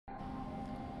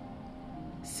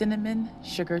Cinnamon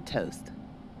sugar toast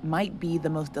might be the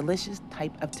most delicious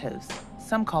type of toast.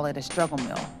 Some call it a struggle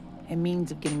meal, a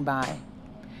means of getting by.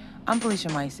 I'm Felicia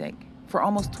Mysick. For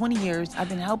almost 20 years, I've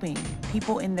been helping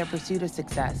people in their pursuit of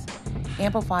success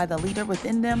amplify the leader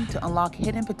within them to unlock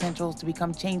hidden potentials to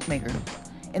become change makers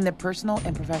in their personal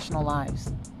and professional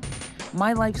lives.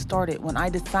 My life started when I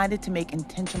decided to make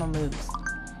intentional moves.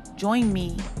 Join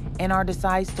me and our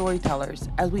Decide storytellers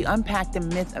as we unpack the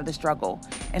myths of the struggle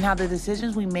and how the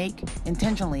decisions we make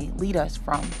intentionally lead us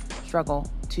from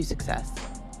struggle to success.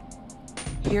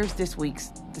 Here's this week's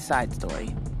Decide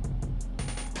story.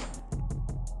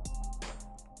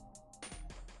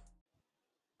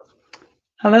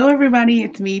 Hello, everybody.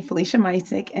 It's me, Felicia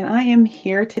Mysick, and I am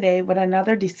here today with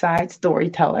another Decide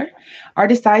storyteller. Our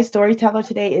Decide storyteller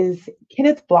today is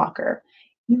Kenneth Blocker.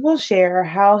 He will share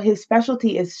how his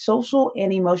specialty is social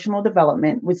and emotional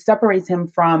development, which separates him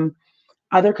from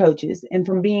other coaches. And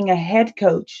from being a head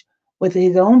coach with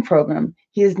his own program,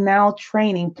 he is now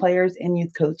training players and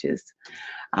youth coaches.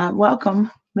 Welcome,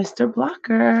 Mr.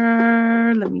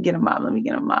 Blocker. Let me get him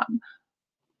up.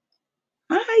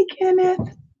 Hi,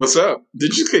 Kenneth. What's up?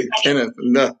 Did you say Kenneth?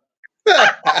 No.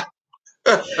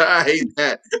 I hate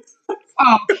that.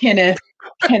 Oh, Kenneth.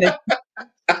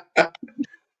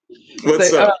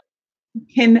 What's up?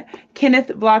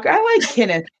 Kenneth Blocker. I like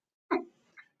Kenneth.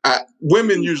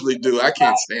 Women usually do. I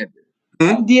can't stand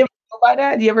it. Do you ever go by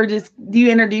that? Do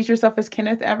you introduce yourself as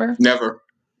Kenneth ever? Never.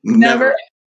 Never?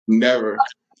 Never.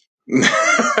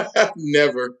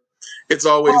 It's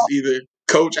always either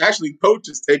Coach. Actually, Coach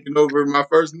is taking over my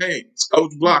first name. It's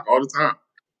Coach Block all the time.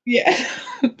 Yeah.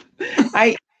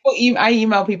 I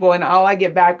email people and all I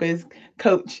get back is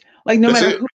Coach. Like no That's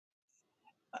matter it. who,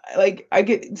 like I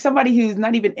get somebody who's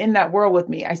not even in that world with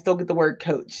me, I still get the word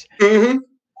Coach. Mm-hmm. I'm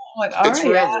like, all It's right,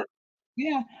 forever.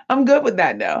 yeah, I'm good with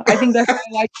that though. I think that's what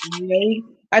I like.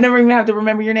 I never even have to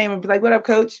remember your name and be like, "What up,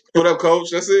 Coach?" What up,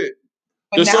 Coach? That's it.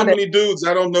 But There's now so that many dudes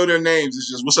I don't know their names. It's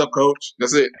just, "What's up, Coach?"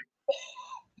 That's it.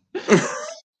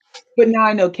 but now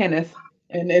I know Kenneth,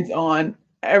 and it's on.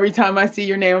 Every time I see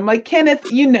your name, I'm like,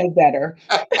 Kenneth, you know better.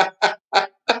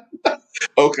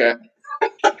 Okay.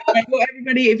 Right, well,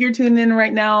 everybody, if you're tuning in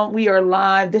right now, we are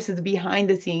live. This is behind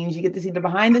the scenes. You get to see the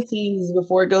behind the scenes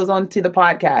before it goes on to the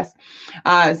podcast.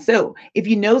 So if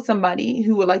you know somebody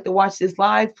who would like to watch this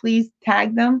live, please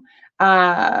tag them,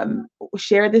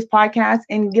 share this podcast,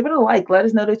 and give it a like. Let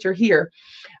us know that you're here.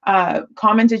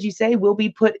 Comments, as you say, will be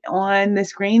put on the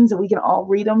screen so we can all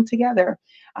read them together.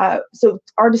 So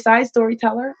our Decide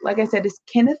storyteller, like I said, is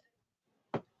Kenneth.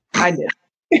 I did.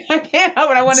 I can't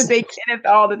help it. I want to say Kenneth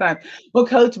all the time. Well,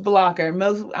 Coach Blocker.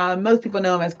 Most people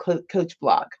know him as Coach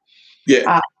Block.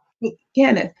 Yeah.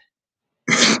 Kenneth.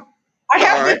 All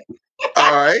right.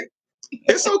 All right.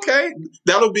 It's okay.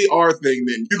 That'll be our thing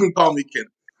then. You can call me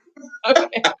Kenneth.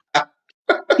 Okay.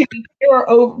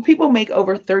 People make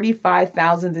over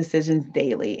 35,000 decisions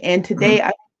daily. And today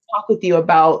I talk with you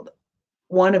about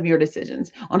one of your decisions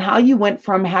on how you went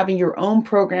from having your own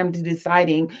program to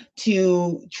deciding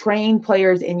to train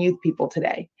players and youth people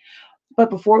today. But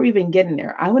before we even get in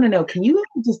there, I want to know, can you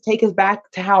just take us back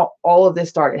to how all of this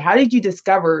started? How did you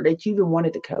discover that you even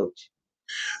wanted to coach?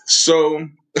 So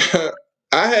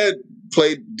I had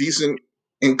played decent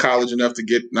in college enough to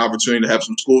get an opportunity to have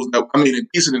some schools.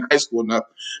 Decent in high school enough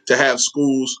to have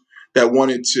schools that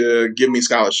wanted to give me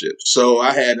scholarships. So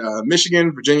I had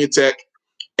Michigan, Virginia Tech,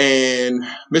 and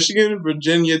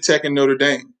Notre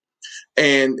Dame.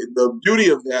 And the beauty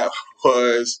of that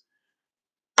was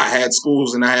I had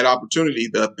schools and I had opportunity.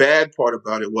 The bad part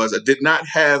about it was I did not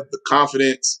have the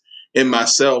confidence in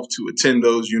myself to attend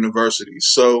those universities.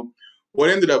 So what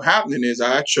ended up happening is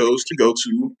I chose to go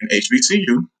to an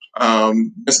HBCU,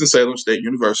 Winston-Salem State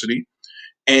University,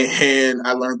 and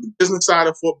I learned the business side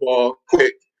of football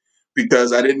quick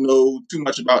because I didn't know too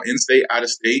much about in-state,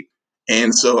 out-of-state.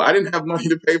 And so I didn't have money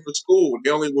to pay for school.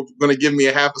 They only were going to give me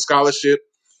a half a scholarship,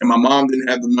 and my mom didn't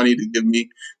have the money to give me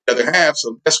the other half.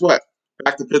 So guess what?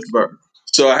 Back to Pittsburgh.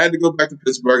 So I had to go back to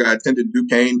Pittsburgh. I attended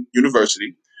Duquesne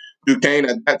University. Duquesne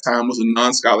at that time was a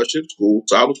non-scholarship school,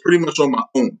 so I was pretty much on my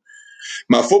own.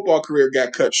 My football career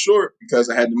got cut short because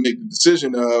I had to make the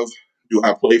decision of, do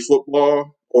I play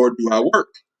football or do I work?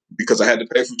 Because I had to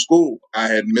pay for school. I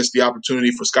had missed the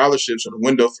opportunity for scholarships or the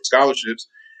window for scholarships,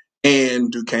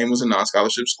 and Duquesne was a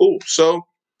non-scholarship school. So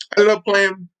I ended up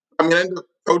I ended up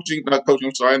working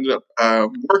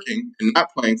and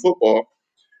not playing football,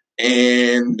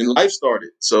 and then life started.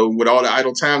 So with all the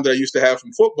idle time that I used to have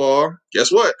from football,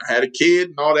 guess what? I had a kid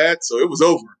and all that, so it was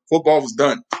over. Football was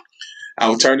done.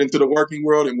 I turned into the working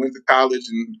world and went to college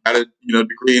and got a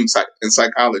degree in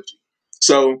psychology.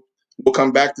 So we'll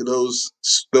come back to those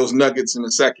nuggets in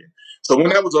a second. So when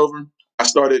that was over, I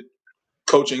started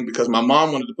coaching because my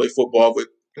mom wanted to play football with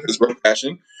Pittsburgh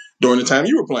Passion during the time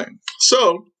you were playing.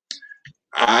 So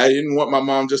I didn't want my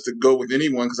mom just to go with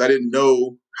anyone because I didn't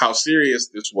know how serious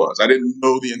this was. I didn't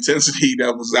know the intensity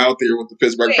that was out there with the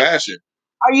Pittsburgh Wait, Passion.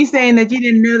 are you saying that you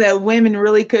didn't know that women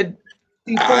really could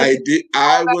do full I did.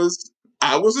 I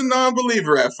was a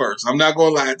non-believer at first. I'm not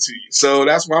gonna lie to you. So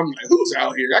that's why I'm like, who's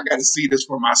out here? I got to see this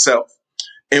for myself.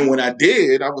 And when I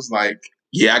did, I was like,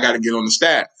 yeah, I got to get on the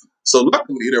staff. So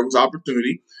luckily, there was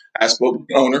opportunity. I spoke with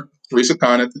the owner, Teresa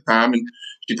Khan, at the time, and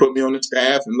she put me on the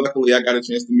staff. And luckily, I got a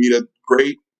chance to meet a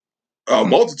great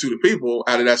multitude of people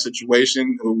out of that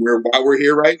situation. Why we're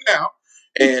here right now.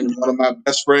 And one of my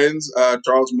best friends,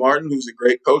 Charles Martin, who's a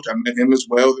great coach, I met him as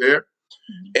well there.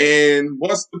 And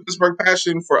once the Pittsburgh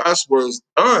Passion for us was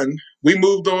done, we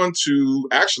moved on to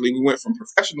actually, we went from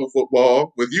professional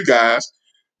football with you guys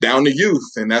down to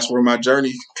youth. And that's where my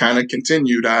journey kind of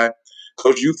continued. I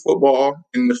coached youth football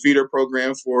in the feeder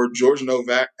program for George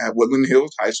Novak at Woodland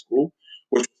Hills High School,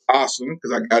 which was awesome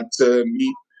because I got to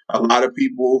meet a lot of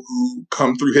people who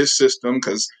come through his system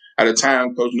because at the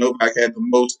time, Coach Novak had the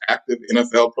most active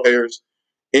NFL players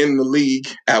in the league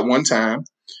at one time.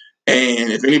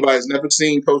 And if anybody's never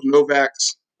seen Coach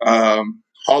Novak's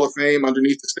Hall of Fame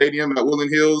underneath the stadium at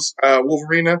Woodland Hills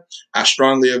Wolverina, I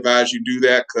strongly advise you do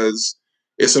that because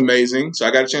it's amazing. So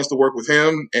I got a chance to work with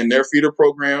him and their feeder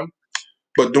program.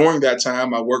 But during that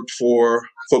time, I worked for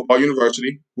Football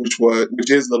University, which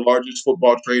is the largest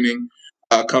football training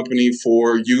company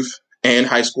for youth and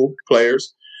high school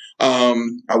players.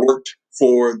 I worked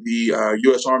for the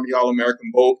U.S. Army All-American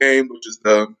Bowl Game, which is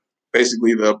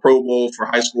basically the Pro Bowl for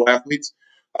high school athletes.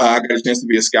 I got a chance to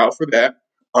be a scout for that.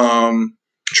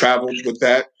 Traveled with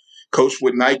that. Coached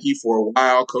with Nike for a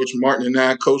while. Coach Martin and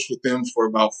I coached with them for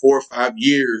about 4 or 5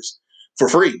 years for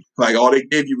free. Like all they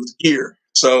gave you was gear.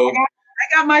 So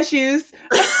I got my shoes.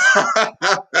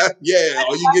 yeah,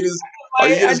 all you get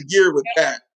is gear with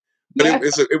that. But Yeah.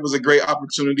 it was a great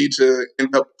opportunity to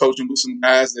end up coaching with some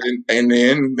guys and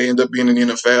then they end up being in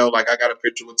the NFL. Like I got a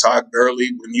picture with Todd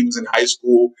Gurley when he was in high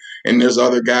school, and there's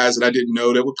other guys that I didn't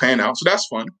know that were paying out. So that's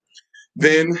fun.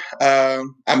 Then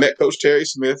I met Coach Terry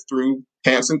Smith through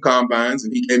camps and combines,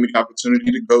 and he gave me the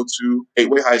opportunity to go to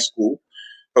Gateway High School.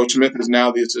 Coach Smith is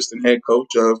now the assistant head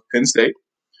coach of Penn State.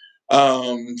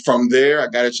 From there, I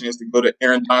got a chance to go to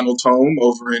Aaron Donald's home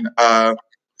over in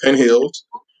Penn Hills.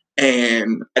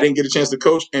 And I didn't get a chance to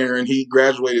coach Aaron. He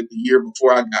graduated the year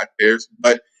before I got there,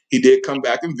 but he did come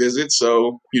back and visit.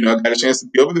 So, I got a chance to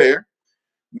be over there.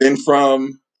 Then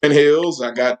from Penn Hills,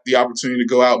 I got the opportunity to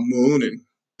go out Moon, and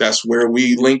that's where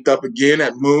we linked up again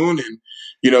at Moon. And,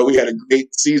 we had a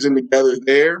great season together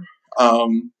there.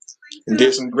 And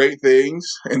did some great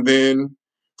things. And then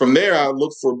from there, I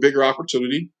looked for a bigger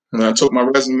opportunity. And I took my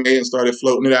resume and started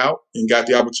floating it out and got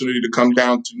the opportunity to come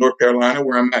down to North Carolina,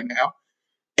 where I'm at now,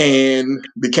 and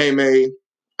became a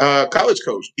college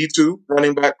coach, D2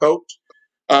 running back coach.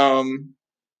 And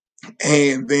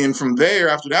then from there,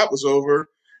 after that was over,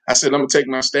 I said, I'm going to take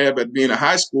my stab at being a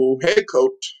high school head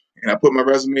coach. And I put my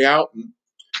resume out and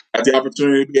had the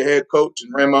opportunity to be a head coach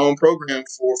and ran my own program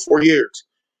for 4 years.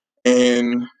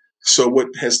 And so what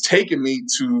has taken me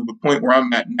to the point where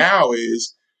I'm at now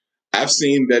is I've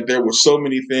seen that there were so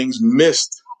many things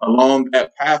missed along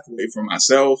that pathway for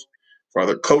myself, for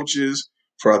other coaches,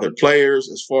 for other players,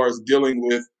 as far as dealing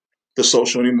with the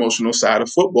social and emotional side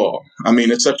of football. I mean,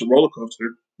 it's such a roller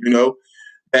coaster,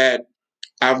 that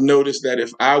I've noticed that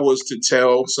if I was to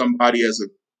tell somebody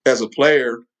as a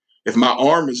player, if my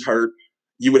arm is hurt,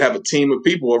 you would have a team of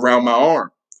people around my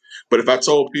arm. But if I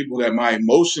told people that my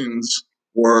emotions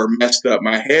were messed up,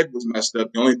 my head was messed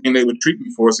up, the only thing they would treat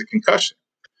me for is a concussion.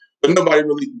 But nobody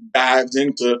really dives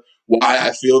into why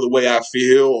I feel the way I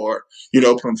feel or,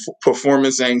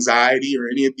 performance anxiety or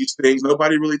any of these things.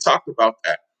 Nobody really talked about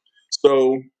that.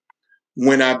 So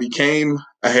when I became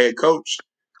a head coach,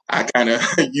 I kind of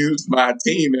used my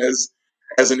team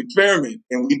as an experiment,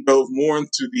 and we dove more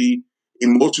into the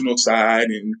emotional side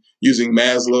and using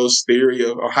Maslow's theory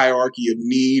of a hierarchy of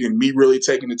need, and me really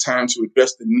taking the time to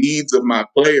address the needs of my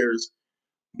players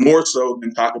more so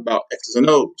than talk about X's and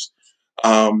O's.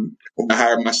 When I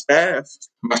hired my staff,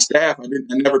 I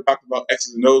never talked about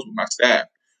X's and O's with my staff.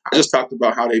 I just talked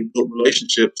about how they built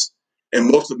relationships, and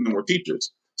most of them were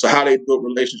teachers. So how they built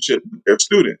relationships with their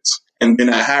students, and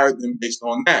then I hired them based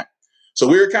on that. So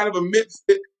we were kind of a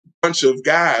mid-fit bunch of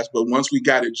guys, but once we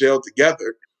got it gelled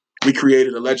together, we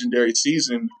created a legendary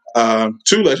season,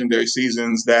 2 legendary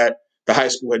seasons that the high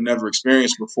school had never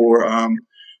experienced before.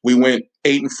 We went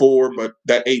 8-4, but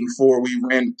that 8-4, we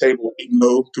ran the table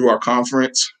 8-0 through our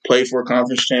conference, played for a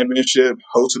conference championship,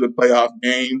 hosted a playoff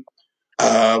game.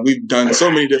 We've done so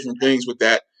many different things with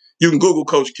that. You can Google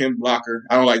Coach Ken Blocker.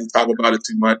 I don't like to talk about it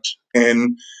too much.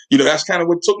 And, that's kind of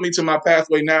what took me to my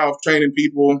pathway now of training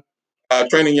people,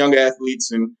 training young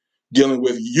athletes and dealing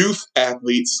with youth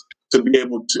athletes to be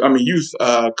able to, youth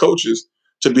coaches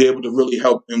to be able to really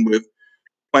help them with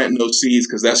planting those seeds,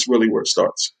 because that's really where it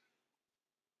starts.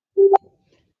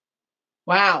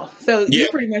 Wow. So Yeah. you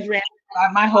pretty much ran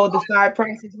my whole decide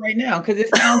process right now, because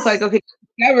it sounds like, okay,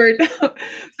 discovered.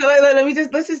 So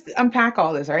let's just unpack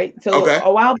all this, right? So Okay.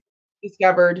 a while back, you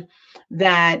discovered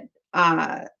that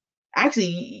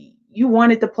actually you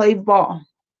wanted to play ball.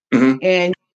 Mm-hmm.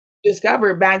 And you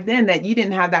discovered back then that you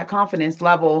didn't have that confidence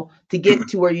level to get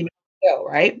to where you need to go,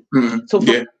 right? Mm-hmm. So from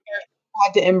Yeah. there, you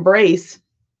had to embrace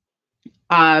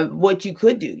what you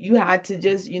could do. You had to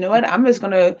just, you know what, I'm just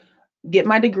going to get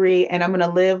my degree and I'm going to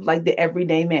live like the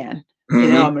everyday man.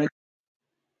 Mm-hmm. I'm going to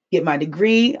get my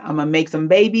degree. I'm going to make some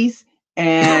babies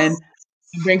and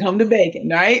bring home the bacon,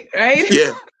 right? Right?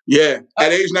 Yeah. Yeah.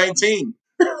 At age 19.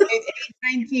 At age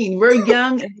 19, we're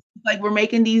young and it's like we're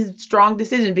making these strong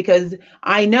decisions because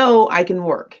I know I can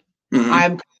work. Mm-hmm.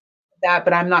 I'm that,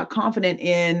 but I'm not confident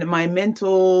in my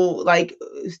mental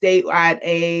state at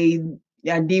a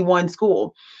D1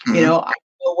 school. Mm-hmm. I know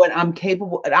what I'm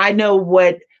capable. I know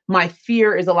what my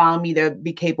fear is allowing me to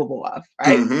be capable of.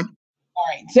 Right. Mm-hmm. All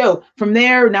right. So from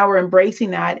there, now we're embracing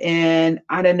that, and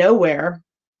out of nowhere,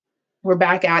 we're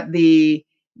back at the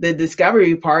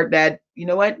discovery part that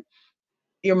what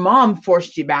your mom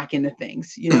forced you back into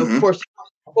things. Mm-hmm. Forced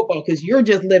football because you're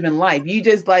just living life. You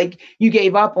just you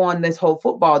gave up on this whole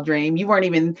football dream. You weren't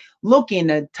even looking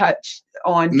to touch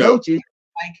on coaches.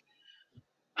 Like,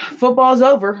 football's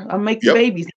over. I'll make the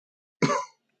babies.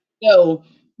 So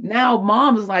now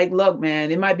mom's like, look,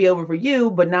 man, it might be over for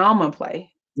you, but now I'm gonna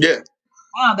play. Yeah.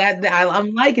 Wow,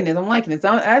 I'm liking it. I'm liking it. So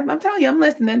I'm telling you, I'm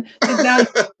listening. So now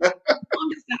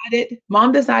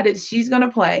mom decided she's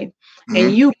gonna play, Mm-hmm.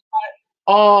 and you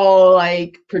all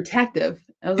protective.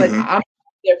 I was like, Mm-hmm. I'm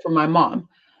there for my mom.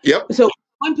 Yep. So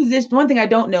one thing I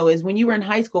don't know is when you were in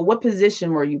high school, what position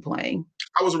were you playing?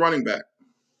 I was a running back.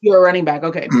 You were a running back.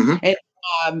 Okay. Mm-hmm. And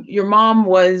your mom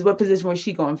what position was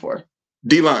she going for?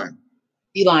 D-line.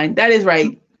 D-line. That is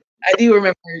right. I do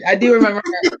remember.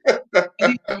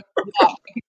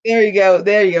 There you go.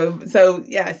 So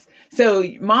yes. So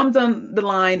mom's on the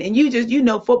line and you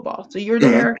know football. So you're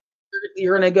there. Mm-hmm.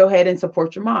 You're going to go ahead and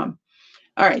support your mom.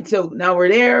 All right. So now we're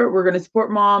there. We're going to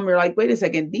support mom. We're like, wait a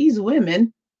second. These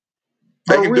women,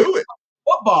 they can do it.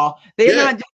 Football. They're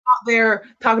not just out there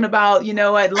talking about,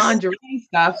 lingerie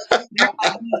stuff. They're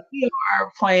like, we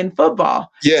are playing football.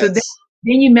 Yes. So then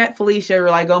you met Felicia. You're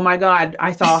like, oh my God,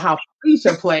 I saw how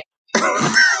Felicia played.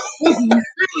 This is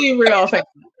really real.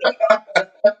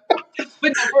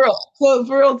 But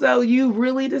for real, so you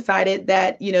really decided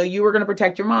that, you were going to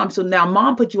protect your mom. So now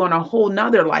mom put you on a whole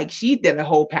nother, she did a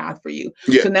whole path for you.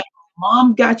 Yeah. So now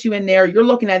mom got you in there. You're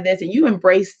looking at this and you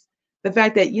embrace the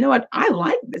fact that, you know what, I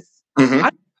like this. Mm-hmm. I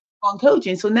like on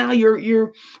coaching. So now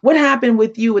you're what happened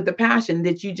with you with the passion?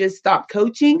 Did you just stop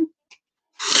coaching?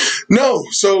 No.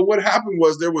 So what happened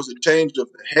was there was a change of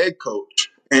the head coach.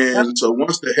 And so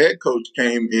once the head coach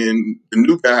came in, the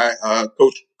new guy,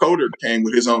 Coach Coder, came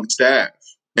with his own staff.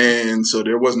 And so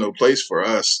there was no place for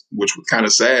us, which was kind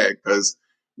of sad because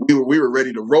we were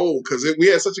ready to roll because we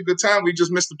had such a good time. We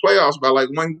just missed the playoffs by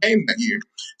one game that year.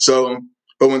 So,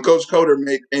 but when Coach Coder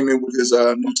came in with his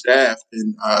new staff,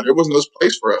 and there was no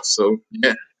place for us. So,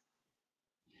 yeah.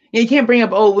 You can't bring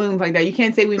up old wounds like that. You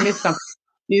can't say we missed something.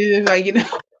 One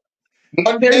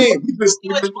game. We missed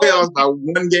the playoffs by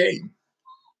one game.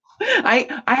 I've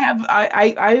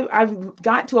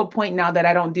got to a point now that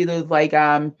I don't do those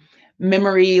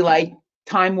memory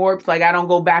time warps. I don't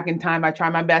go back in time. I try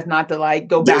my best not to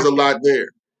go back. There's a lot there.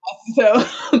 So,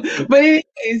 but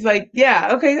anyways, yeah,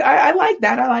 okay, I like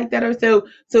that. I like that.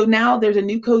 So now there's a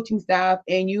new coaching staff,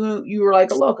 and you were like,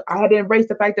 look, I had to embrace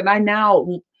the fact that I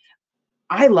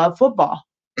love football.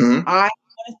 Mm-hmm. I want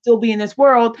to still be in this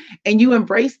world, and you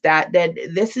embrace that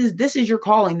this is your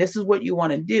calling. This is what you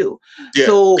want to do. Yeah.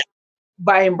 So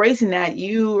by embracing that,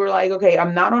 you were like, okay,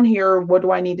 I'm not on here. What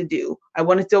do I need to do? I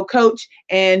want to still coach,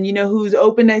 and who's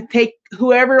open to take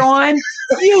whoever on?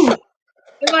 You.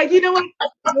 They're like, you know what?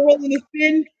 You're willing to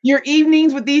spend your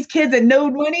evenings with these kids at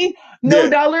no money, no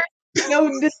dollars,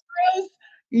 no discos.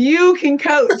 You can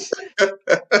coach.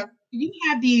 You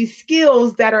have these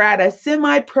skills that are at a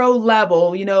semi-pro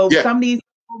level.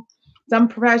 Some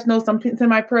professional, some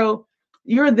semi-pro.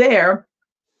 You're there.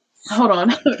 Hold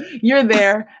on. You're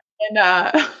there. And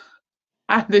I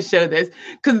have to show this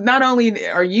because not only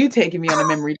are you taking me on a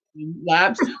memory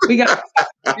lapse, we got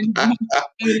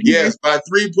Yes, by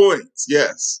 3 points.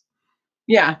 Yes.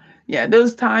 yeah, yeah,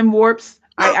 those time warps.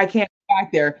 I can't go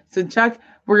back there. So Chuck,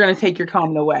 we're gonna take your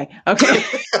comment away. Okay.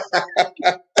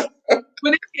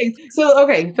 But so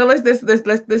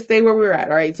let's stay where we're at.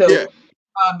 All right. Yeah. So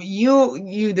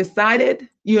you decided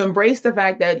you embraced the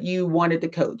fact that you wanted to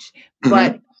coach,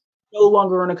 but Hmm. no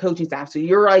longer on a coaching staff. So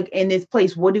you're like in this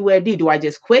place. What do I do? Do I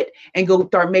just quit and go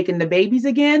start making the babies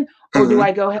again, or do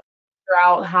I Hmm. go ahead and figure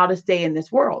out how to stay in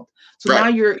this world? So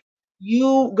Right. now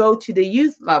you go to the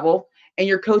youth level and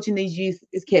you're coaching these youth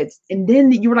as kids, and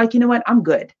then you were like, you know what? I'm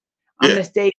good. I'm Yeah. gonna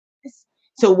stay.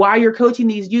 So while you're coaching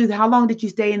these youth, how long did you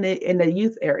stay in the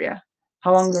youth area?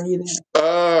 How long were you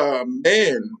there?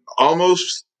 Man,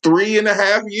 almost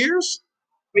 3.5 years.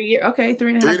 3 years. Okay,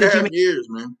 three and a Three half. and a Did you half make years,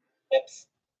 man. trips?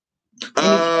 Any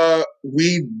trips?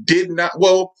 We did not.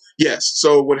 Well, yes.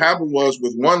 So what happened was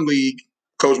with one league,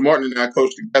 Coach Martin and I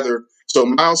coached together. So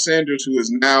Miles Sanders, who is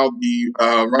now the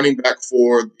running back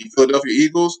for the Philadelphia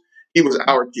Eagles, he was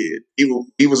our kid.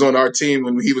 He was on our team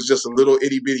when he was just a little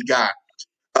itty bitty guy.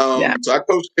 Yeah. So I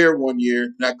coached there 1 year,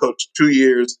 and I coached 2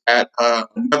 years at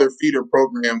another feeder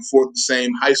program for the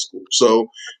same high school. So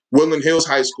Woodland Hills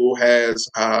High School has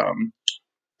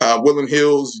Woodland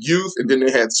Hills Youth, and then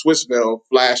they had Swissvale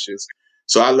Flashes.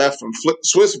 So I left from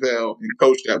Swissvale and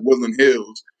coached at Woodland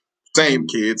Hills. Same Mhm.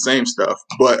 kid, same stuff.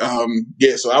 But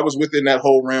yeah, so I was within that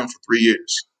whole round for 3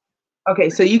 years. Okay,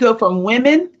 so you go from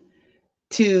women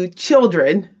to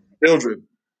children. Children.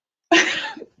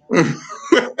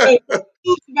 So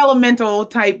two developmental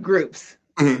type groups.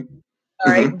 Hmm. All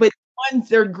Hmm. right. But ones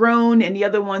they're grown and the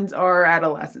other ones are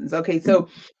adolescents. Okay. So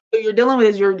you're dealing with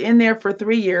is you're in there for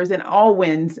 3 years and all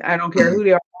wins. I don't care who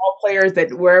they are, all players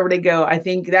that wherever they go. I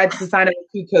think that's the sign of a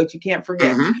true coach. You can't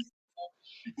forget. Hmm.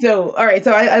 So all right.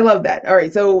 So I love that. All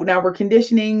right. So now we're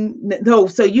conditioning.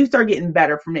 So you start getting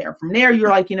better from there. From there, you're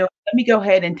like, let me go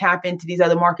ahead and tap into these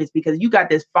other markets because you got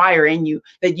this fire in you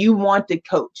that you want to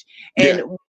coach. Yeah.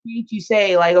 And made you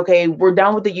say like, okay, we're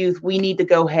done with the youth. We need to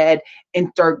go ahead and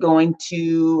start going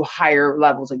to higher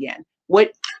levels again.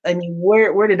 Where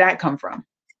did that come from?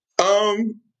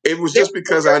 It was There just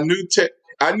because I knew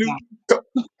I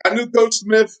knew Coach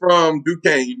Smith from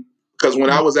Duquesne because when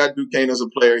I was at Duquesne as a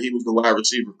player, he was the wide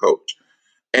receiver coach.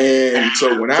 And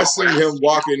so when I seen him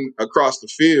walking across the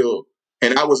field,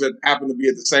 and I happened to be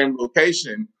at the same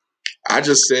location, I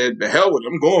just said, "The hell with it,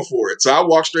 I'm going for it." So I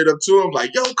walked straight up to him,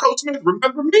 like, "Yo, Coach Smith,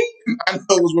 remember me?" And I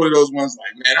know it was one of those ones,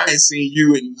 like, "Man, I ain't seen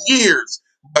you in years."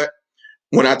 But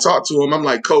when I talk to him, I'm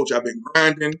like, Coach, I've been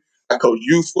grinding. I coach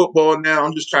youth football now.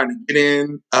 I'm just trying to get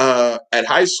in at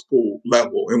high school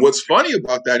level. And what's funny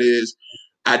about that is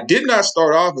I did not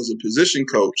start off as a position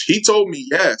coach. He told me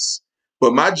yes,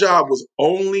 but my job was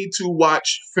only to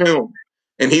watch film.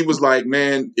 And he was like,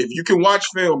 man, if you can watch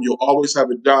film, you'll always have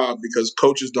a job because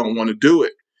coaches don't want to do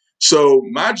it. So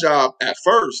my job at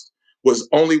first was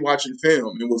only watching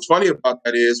film. And what's funny about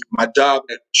that is my job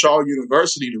at Shaw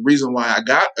University, the reason why I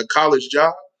got a college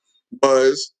job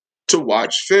was to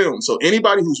watch film. So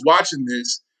anybody who's watching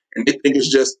this and they think it's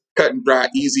just cut and dry,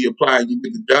 easy, apply, and you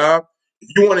get the job, if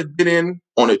you want to get in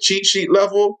on a cheat sheet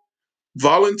level,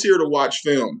 volunteer to watch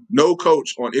film. No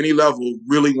coach on any level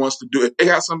really wants to do it. If they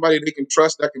have somebody they can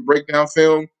trust that can break down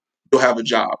film, you'll have a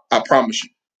job. I promise you.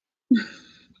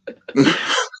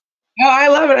 No, I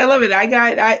love it. I love it.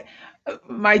 I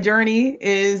my journey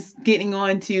is getting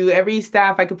on to every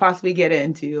staff I could possibly get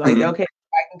into. Like, Hmm. okay,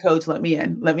 I can coach. Let me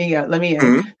in. Let me in.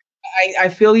 Hmm. I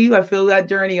feel you. I feel that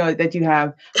journey that you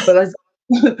have. But let's.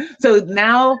 So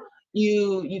now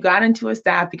you got into a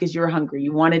staff because you were hungry.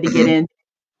 You wanted to get Hmm. in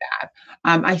staff.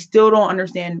 I still don't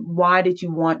understand why did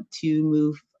you want to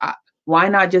move up? Why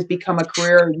not just become a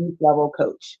career youth level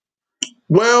coach?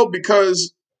 Well,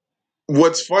 because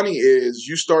what's funny is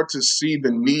you start to see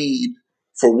the need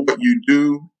for what you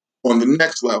do on the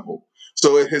next level.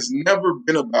 So it has never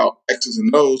been about X's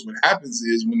and O's. What happens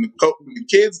is when the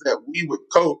kids that we would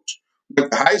coach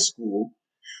went to high school,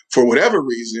 for whatever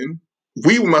reason,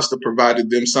 we must have provided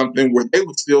them something where they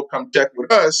would still come check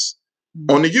with us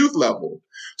on the youth level.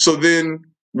 So then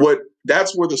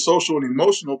that's where the social and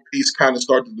emotional piece kind of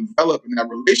start to develop, and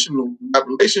that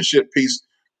relationship piece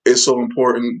is so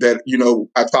important that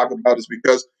I talk about is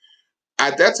because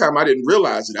at that time I didn't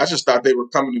realize it. I just thought they were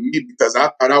coming to me because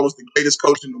I thought I was the greatest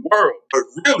coach in the world. But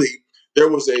really, there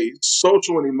was a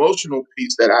social and emotional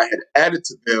piece that I had added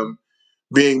to them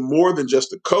being more than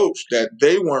just a coach that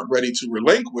they weren't ready to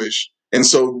relinquish. And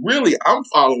so really I'm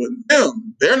following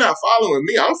them. They're not following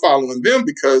me. I'm following them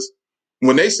because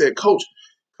when they said,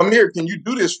 come here, can you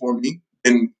do this for me?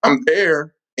 And I'm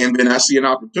there, and then I see an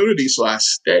opportunity, so I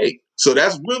stay. So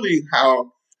that's really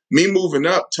how me moving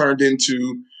up turned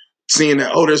into seeing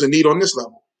that, oh, there's a need on this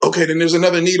level. Okay, then there's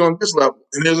another need on this level,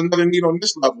 and there's another need on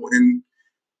this level. And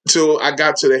until I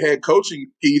got to the head coaching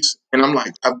piece, and I'm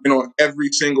like, I've been on every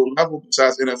single level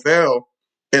besides NFL,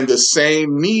 and the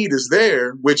same need is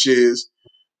there, which is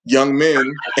young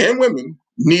men and women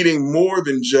needing more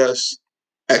than just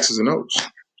X's and O's.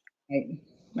 Right.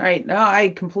 Right. No, I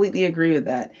completely agree with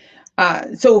that.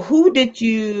 So who did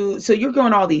you, so you're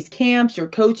going all these camps, you're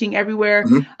coaching everywhere.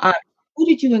 Mhm. Who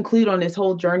did you include on this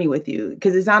whole journey with you?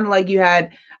 Because it sounded like you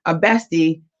had a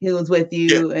bestie who was with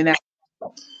Yeah, you, and that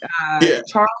yeah.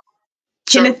 Charles,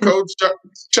 Chuck, Kenneth, and Coach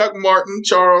Chuck Martin,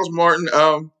 Charles Martin.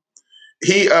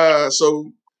 He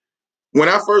so when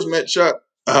I first met Chuck,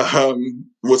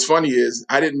 what's funny is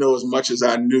I didn't know as much as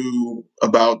I knew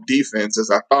about defense as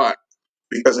I thought.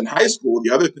 Because in high school, the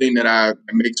other thing that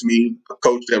makes me a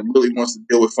coach that really wants to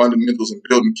deal with fundamentals and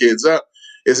building kids up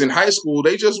is in high school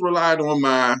they just relied on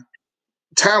my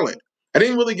talent. I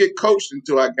didn't really get coached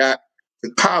until I got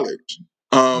to college.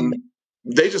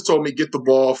 They just told me get the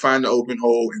ball, find the open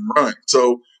hole, and run.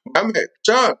 So when I met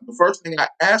Chuck, the first thing I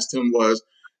asked him was,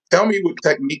 "Tell me what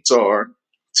techniques are.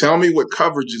 Tell me what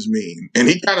coverages mean." And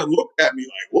he kind of looked at me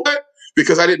like, "What?"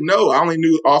 Because I didn't know. I only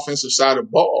knew the offensive side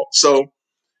of ball. So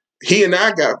he and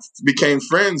I became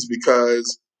friends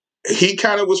because he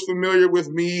kind of was familiar with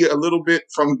me a little bit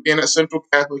from being at Central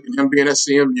Catholic and him being at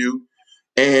CMU.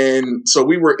 And so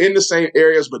we were in the same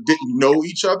areas but didn't know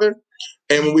each other.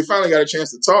 And when we finally got a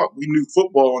chance to talk, we knew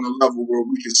football on a level where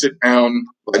we could sit down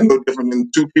like no different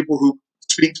than two people who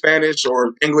speak Spanish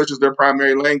or English is their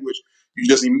primary language. You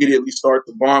just immediately start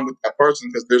to bond with that person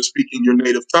because they're speaking your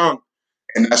native tongue.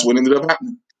 And that's what ended up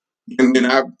happening. And then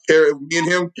me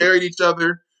and him carried each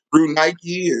other through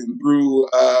Nike and through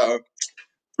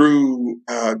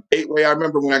Gateway. I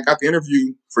remember when I got the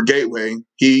interview for Gateway,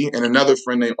 he and another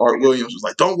friend named Art Williams was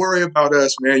like, "Don't worry about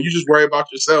us, man. You just worry about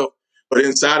yourself." But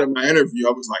inside of my interview,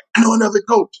 I was like, "I know another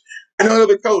coach. I know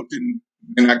another coach,"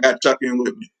 and I got Chuck in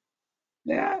with me.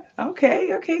 yeah.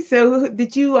 Okay. Okay. So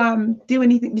did you do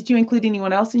anything? Did you include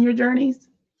anyone else in your journeys?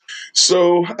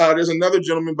 So there's another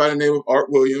gentleman by the name of Art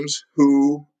Williams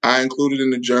who I included in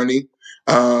the journey.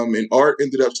 And Art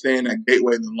ended up staying at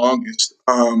Gateway the longest.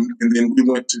 And then we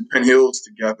went to Penn Hills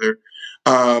together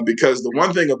because the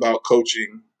one thing about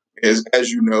coaching is, as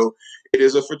you know, it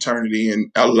is a fraternity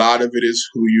and a lot of it is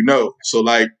who you know. So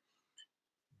like,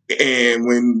 and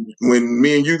when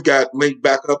me and you got linked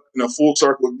back up in a full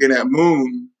circle again at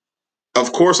Moon,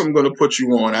 of course I'm going to put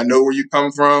you on. I know where you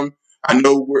come from. I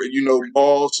know where you know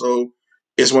ball. So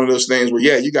it's one of those things where,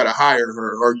 yeah, you got to hire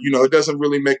her, or it doesn't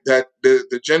really make that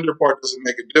the gender part doesn't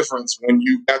make a difference when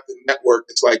you got the network.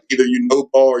 It's like either you know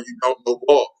ball or you don't know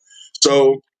ball.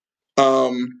 So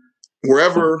um,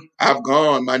 wherever I've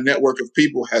gone, my network of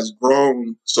people has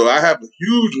grown. So I have a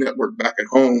huge network back at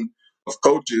home of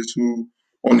coaches who,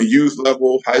 on the youth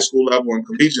level, high school level, and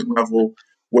collegiate level,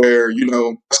 where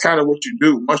that's kind of what you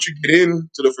do. Once you get into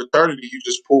the fraternity, you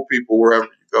just pull people wherever you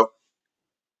go.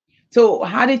 So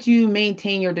how did you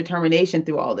maintain your determination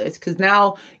through all this? Because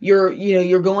now you're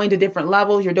going to different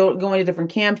levels, going to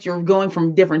different camps, you're going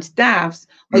from different staffs.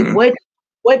 Like Mhm.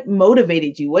 what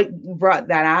motivated you? What brought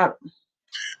that out?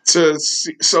 So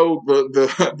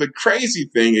the crazy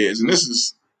thing is, and this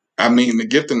is, I mean, the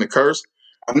gift and the curse.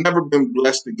 I've never been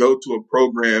blessed to go to a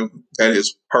program that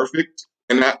is perfect,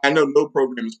 and I know no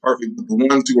program is perfect, but the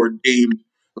ones who are deemed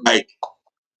like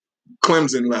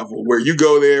Clemson level, where you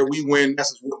go there, we win.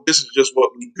 This is just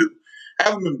what we do. I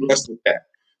haven't been blessed with that.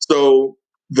 So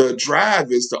the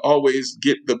drive is to always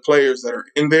get the players that are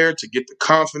in there to get the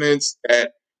confidence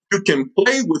that you can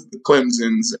play with the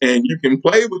Clemsons and you can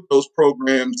play with those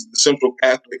programs, the Central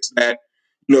Catholics that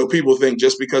people think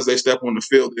just because they step on the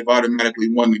field they've automatically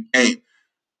won the game.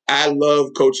 I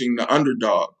love coaching the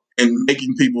underdog and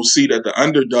making people see that the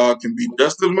underdog can be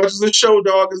just as much as a show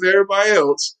dog as everybody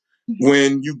else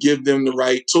when you give them the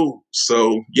right tools.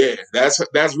 So yeah, that's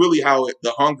really how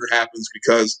the hunger happens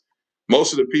because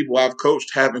most of the people I've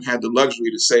coached haven't had the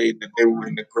luxury to say that they were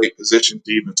in a great position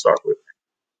to even start with.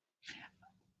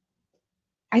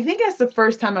 I think that's the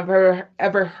first time I've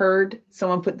ever heard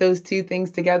someone put those two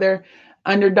things together.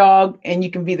 Underdog and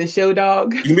you can be the show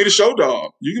dog. You can be the show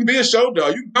dog. You can be a show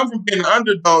dog. You can come from being an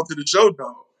underdog to the show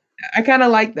dog. I kind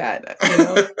of like that.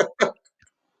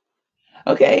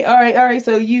 Okay, all right, all right.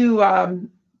 So you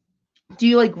do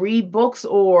you like read books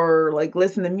or like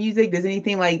listen to music? Does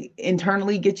anything like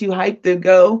internally get you hyped to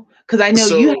go? Because I know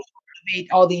you have So to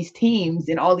motivate all these teams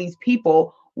and all these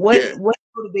people. What yeah, what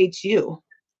motivates you?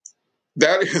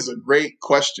 That is a great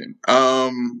question.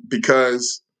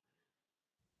 Because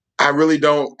I really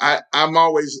don't. I'm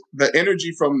always the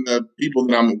energy from the people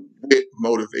that I'm with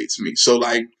motivates me. So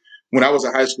like when I was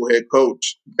a high school head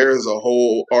coach, there is a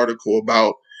whole article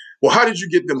about, well, how did you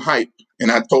get them hyped?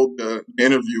 And I told the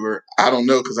interviewer, I don't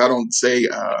know because I don't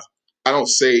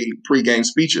say pregame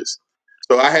speeches.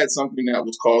 So I had something that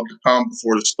was called the calm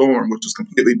before the storm, which was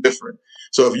completely different.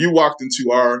 So if you walked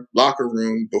into our locker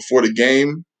room before the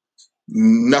game,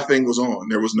 nothing was on.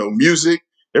 There was no music.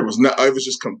 There was no. It was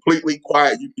just completely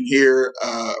quiet. You can hear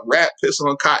rat piss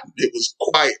on cotton. It was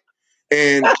quiet,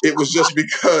 and it was just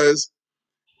because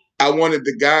I wanted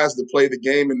the guys to play the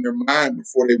game in their mind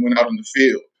before they went out on the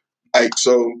field. Like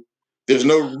so, there's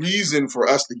no reason for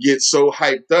us to get so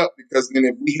hyped up because then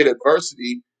if we hit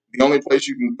adversity, the only place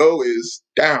you can go is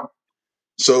down.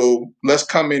 So let's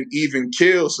come in even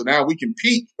kill. So now we can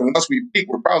peak. And once we peak,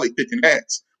 we're probably kicking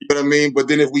ass. You know what I mean? But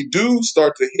then if we do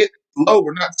start to hit low,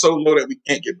 we're not so low that we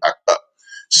can't get back up.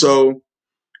 So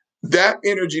that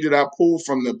energy that I pulled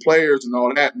from the players and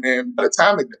all that, man, by the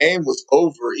time the game was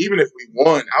over, even if we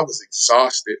won, I was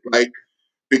exhausted. Like,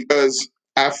 because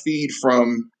I feed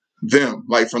from them,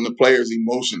 like from the players'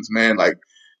 emotions, man. Like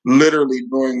literally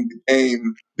during the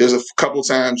game, there's a couple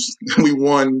times we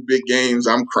won big games.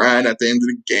 I'm crying at the end of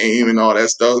the game and all that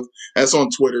stuff. That's on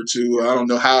Twitter too. I don't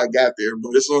know how I got there,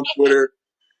 but it's on Twitter,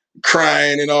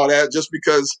 crying and all that, just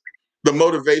because the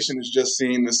motivation is just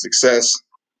seeing the success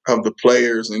of the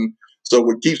players. And so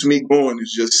what keeps me going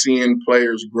is just seeing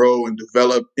players grow and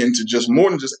develop into just more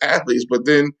than just athletes, but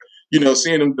then,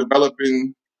 seeing them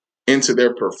developing into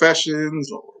their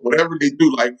professions or whatever they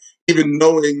do, like even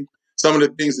knowing some of the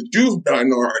things that you've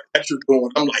done or that you're doing,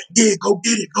 I'm like, yeah, go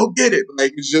get it.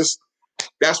 Like it's just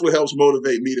that's what helps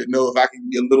motivate me to know if I can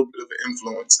be a little bit of an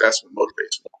influence. That's what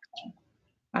motivates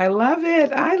I love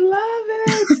it. I love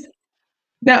it.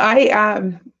 No,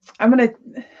 I'm gonna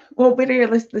well, wait here,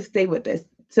 let's stay with this.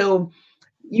 So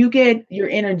you get your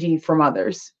energy from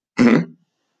others. me. Mhm.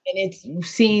 And it's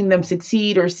seeing them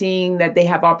succeed or seeing that they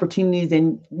have opportunities.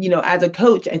 And as a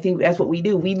coach, I think that's what we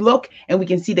do. We look and we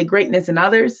can see the greatness in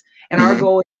others, and our Mhm.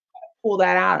 goal is to pull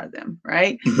that out of them,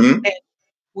 right? Mhm. And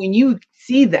when you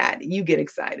see that, you get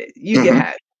excited, you get Mhm.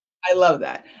 happy. I love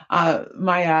that.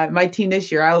 My team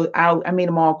this year, I made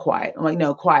them all quiet. I'm like,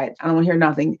 no, quiet. I don't want to hear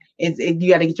nothing. You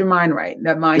got to get your mind right.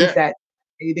 That Yeah. mindset,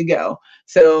 ready to go.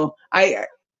 So I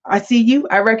see you.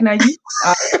 I recognize you.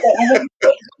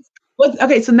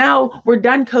 Okay, so now we're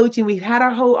done coaching. We've had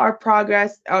our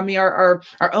progress. I mean, our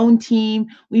own team.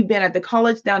 We've been at the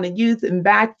college, down to youth, and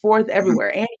back forth Mhm.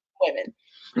 everywhere, and women.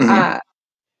 Mhm. Uh,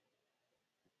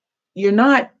 you're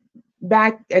not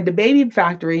back at the baby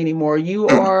factory anymore. You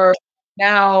Mhm. are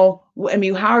now. I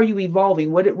mean, how are you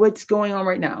evolving? What's going on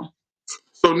right now?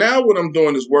 So now what I'm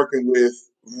doing is working with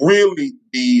really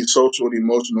the social and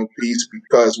emotional piece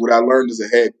because what I learned as a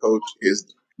head coach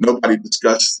is nobody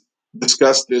discussed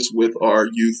this with our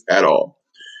youth at all.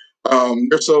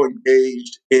 They're so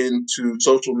engaged into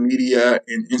social media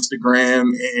and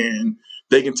Instagram, and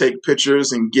they can take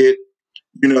pictures and get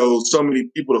so many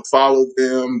people to follow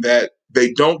them that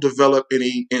they don't develop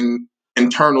any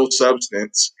internal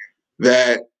substance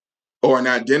that or an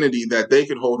identity that they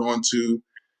can hold on to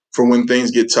for when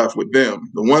things get tough with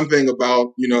them. The one thing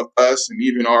about us and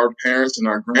even our parents and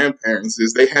our grandparents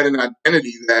is they had an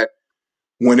identity that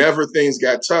whenever things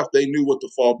got tough, they knew what to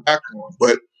fall back on.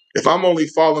 But if I'm only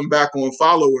falling back on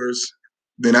followers,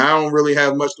 then I don't really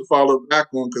have much to follow back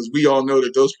on because we all know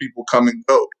that those people come and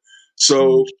go. Mm,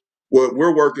 So what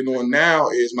we're working on now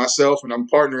is myself and I'm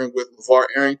partnering with LeVar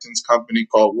Arrington's company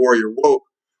called Warrior Woke.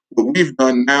 What we've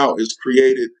done now is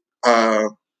created uh,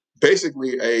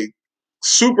 basically a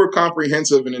super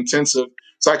comprehensive and intensive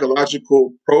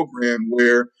psychological program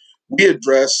where we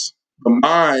address the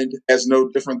mind as no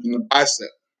different than the bicep.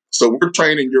 So we're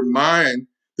training your mind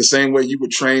the same way you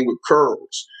would train with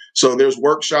curls. So there's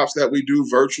workshops that we do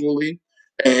virtually,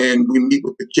 and we meet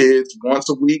with the kids once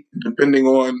a week. Depending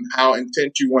on how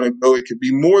intent you want to go, it could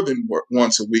be more than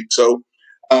once a week. So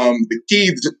the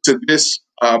key to this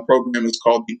program is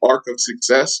called the Arc of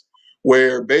Success,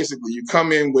 where basically you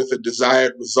come in with a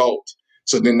desired result.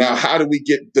 So then now, how do we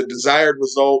get the desired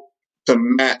result to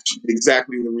match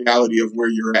exactly the reality of where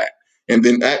you're at? And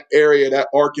then that area, that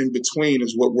arc in between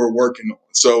is what we're working on.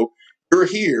 So you're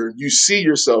here, you see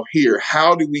yourself here.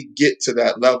 How do we get to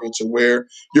that level to where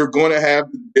you're going to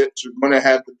have the dips, you're going to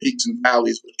have the peaks and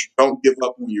valleys, but you don't give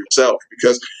up on yourself?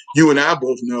 Because you and I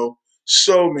both know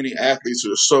so many athletes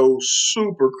are so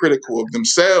super critical of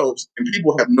themselves, and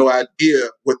people have no idea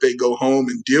what they go home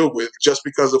and deal with just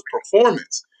because of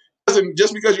performance.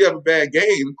 Just because you have a bad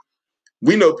game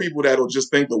We know people that'll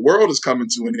just think the world is coming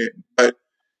to an end, but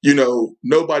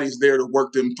nobody's there to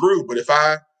work them through. But if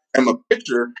I am a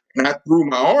pitcher and I threw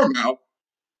my arm out,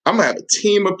 I'm gonna have a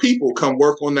team of people come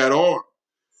work on that arm.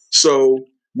 So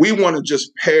we want to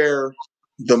just pair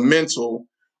the mental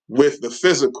with the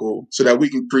physical so that we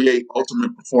can create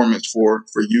ultimate performance for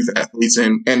youth athletes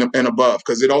and above,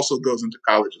 because it also goes into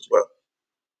college as well.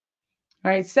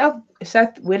 All right,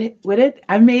 Seth Whitted,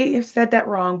 I may have said that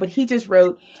wrong, but he just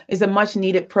wrote, is a much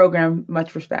needed program,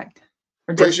 much respect.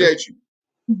 Or disrespect. Appreciate you.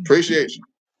 Appreciate you.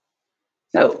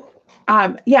 So,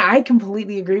 yeah, I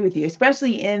completely agree with you,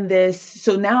 especially in this.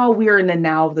 So now we're in the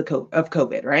now of of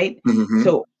COVID, right? Mm-hmm.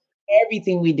 So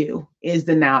everything we do is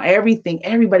the now.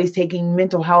 Everybody's taking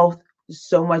mental health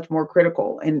so much more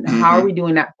critical. And how are we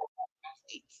doing that for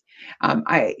athletes?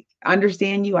 I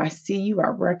understand you. I see you. I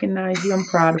recognize you. I'm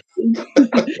proud of you.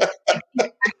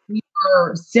 We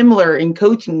are similar in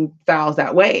coaching styles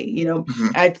that way.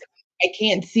 I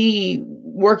can't see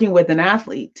working with an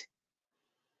athlete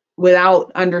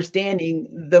without understanding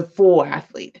the full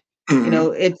athlete.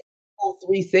 It's full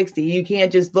 360. You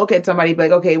can't just look at somebody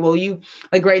like, okay, well, you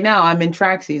like right now I'm in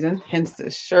track season, hence the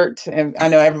shirt. And I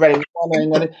know everybody was wondering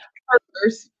what it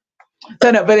is. So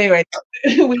no, but anyway,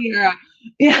 we are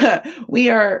we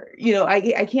are,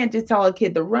 I can't just tell a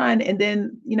kid to run and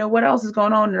then, what else is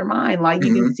going on in their mind? Like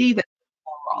you can see that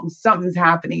wrong. Something's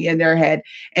happening in their head.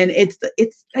 And it's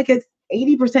like a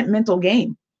 80% mental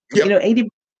game. Yep. 80%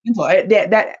 mental.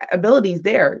 That ability is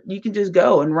there. You can just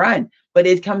go and run. But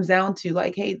it comes down to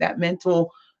like, hey, that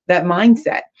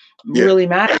mindset really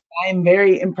matters. I'm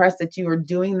very impressed that you are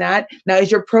doing that. Now,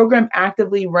 is your program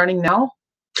actively running now?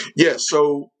 Yeah,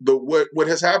 so what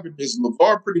has happened is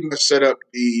LeVar pretty much set up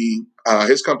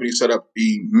his company set up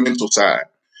the mental side.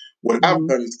 What I've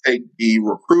done is take the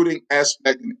recruiting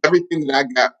aspect and everything that I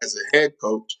got as a head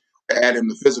coach to add in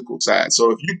the physical side. So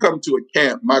if you come to a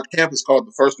camp, my camp is called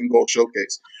the First and Goal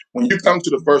Showcase. When you come to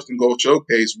the First and Goal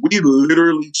Showcase, we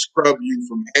literally scrub you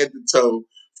from head to toe,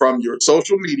 from your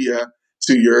social media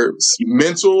to your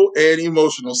mental and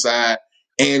emotional side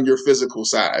and your physical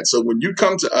side. So when you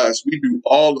come to us, we do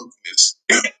all of this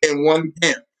in one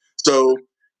camp. So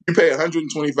you pay $125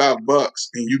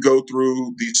 and you go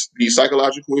through the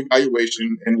psychological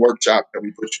evaluation and workshop that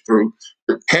we put you through.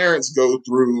 Your parents go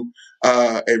through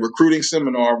a recruiting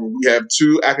seminar where we have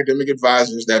 2 academic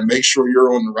advisors that make sure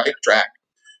you're on the right track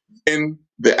in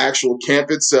the actual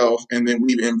camp itself. And then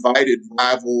we've invited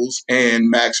Rivals and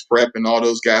Max Prep and all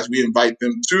those guys. We invite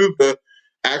them to the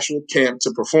actual camp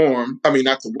to perform. I mean,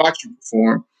 not to watch you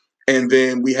perform. And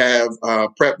then we have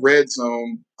Prep Red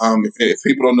Zone. If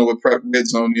people don't know what Prep Red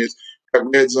Zone is, Prep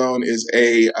Red Zone is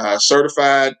a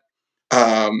certified,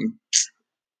 I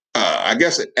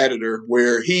guess, an editor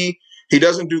where he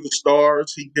doesn't do the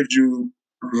stars. He gives you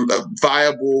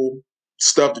viable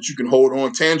stuff that you can hold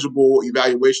on, tangible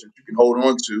evaluation that you can hold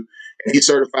on to. And he's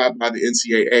certified by the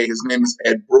NCAA. His name is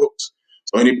Ed Brooks.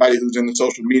 So anybody who's in the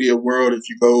social media world, if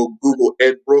you go Google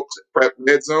Ed Brooks at Prep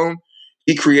Red Zone,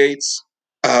 he creates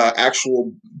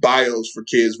actual bios for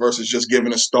kids versus just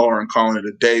giving a star and calling it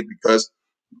a day. Because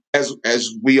as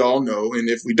we all know, and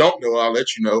if we don't know, I'll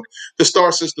let you know, the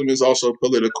star system is also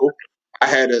political. I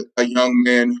had a young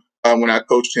man when I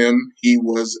coached him. He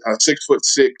was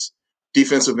 6'6"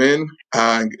 defensive end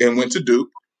and went to Duke.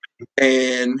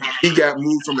 And he got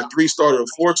moved from a 3-star to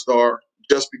a 4-star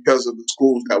just because of the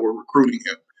schools that were recruiting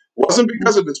him. It wasn't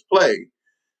because of his play.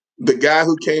 The guy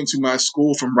who came to my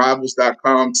school from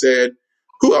Rivals.com said,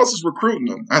 "Who else is recruiting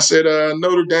him?" I said,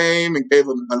 Notre Dame, and gave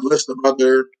a list of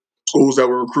other schools that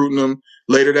were recruiting him.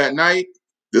 Later that night,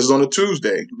 this is on a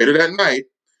Tuesday, later that night,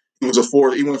 he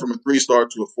went from a 3-star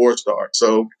to a 4-star.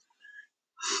 So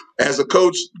as a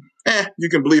coach, you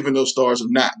can believe in those stars or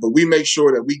not, but we make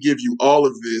sure that we give you all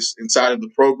of this inside of the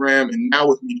program. And now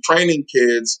with me training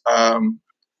kids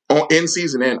in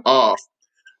season and off,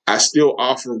 I still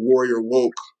offer Warrior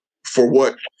Woke for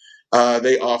what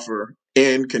they offer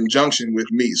in conjunction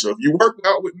with me. So if you work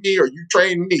out with me or you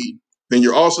train me, then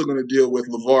you're also going to deal with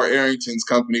LeVar Arrington's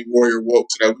company, Warrior Woke,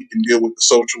 so that we can deal with the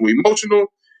social, emotional,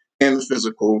 and the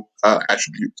physical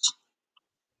attributes.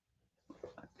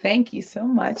 Thank you so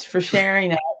much for sharing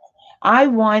that. I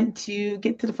want to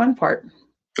get to the fun part.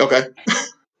 Okay.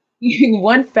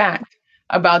 One fact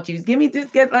about you.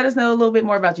 Let us know a little bit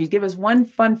more about you. Give us one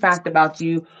fun fact about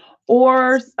you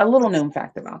or a little known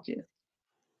fact about you.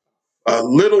 A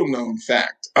little known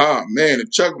fact. Oh man, if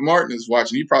Chuck Martin is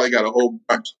watching, he probably got a whole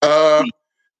bunch.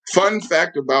 Fun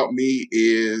fact about me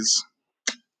is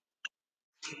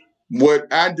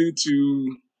what I do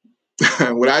to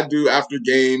what I do after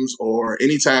games or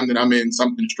anytime that I'm in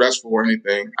something stressful or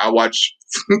anything, I watch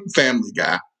Family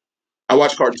Guy. I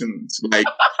watch cartoons. Like,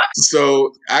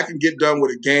 so I can get done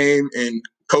with a game and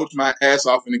coach my ass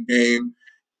off in a game,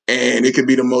 and it could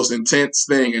be the most intense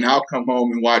thing, and I'll come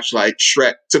home and watch like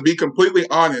Shrek. To be completely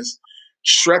honest,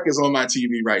 Shrek is on my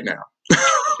TV right now.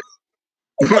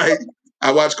 Like,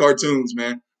 I watch cartoons,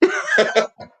 man.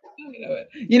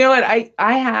 You know what?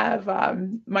 I have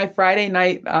my Friday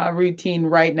night routine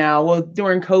right now. Well,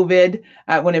 during COVID,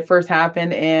 when it first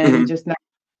happened, and Mhm. just now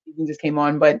season just came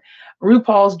on, but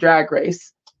RuPaul's Drag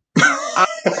Race. I,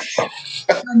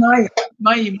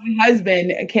 my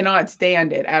husband cannot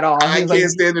stand it at all. He I was like,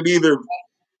 can't stand it either.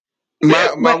 My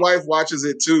but wife watches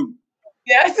it too.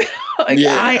 yes, like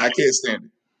Yeah, I can't stand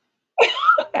it.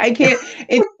 I can't.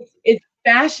 It's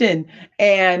fashion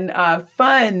and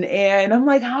fun, and I'm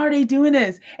like, how are they doing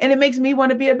this? And it makes me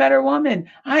want to be a better woman.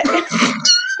 I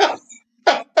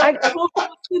told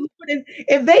you,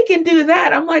 if they can do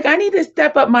that, I'm like, I need to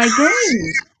step up my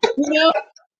game. You know,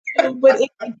 but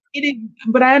it is.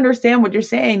 But I understand what you're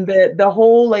saying. The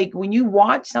whole, like, when you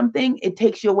watch something, it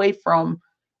takes you away from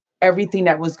everything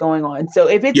that was going on. So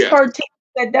if it's Yes. cartoon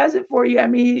that does it for you, I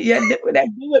mean, yeah, that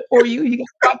do it for you. You can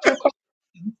watch your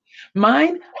cartoons.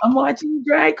 Mine, I'm watching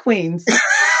drag queens.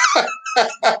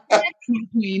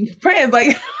 Queen friends,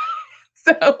 like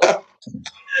so.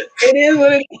 It is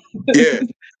what it is.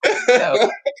 Yeah. So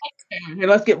okay,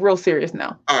 let's get real serious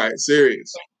now. All right,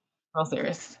 serious. Real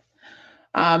serious.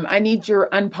 I need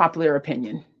your unpopular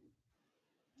opinion.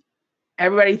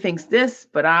 Everybody thinks this,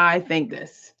 but I think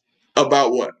this.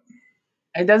 About what?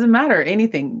 It doesn't matter.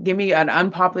 Anything. Give me an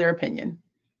unpopular opinion.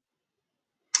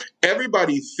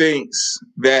 Everybody thinks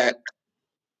that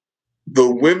the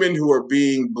women who are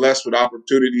being blessed with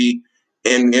opportunity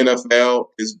in the NFL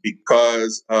is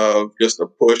because of just a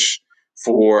push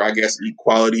for, I guess,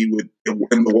 equality in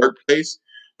the workplace.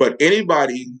 But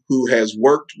anybody who has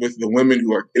worked with the women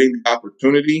who are getting the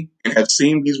opportunity and have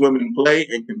seen these women play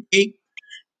and compete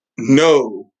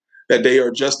know that they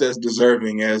are just as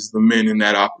deserving as the men in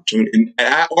that opportunity. And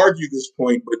I argue this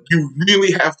point, but you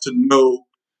really have to know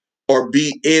or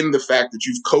be in the fact that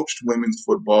you've coached women's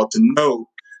football to know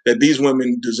that these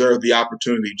women deserve the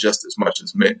opportunity just as much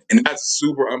as men. And that's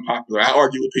super unpopular. I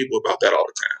argue with people about that all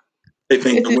the time. They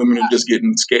think This that is women are just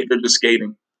getting skated, they're just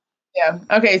skating. yeah.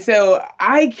 Okay, so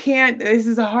I can't. This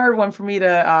is a hard one for me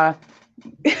to.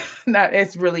 Not.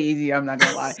 It's really easy. I'm not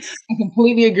gonna lie. I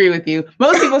completely agree with you.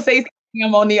 Most people say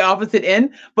I'm on the opposite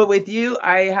end, but with you,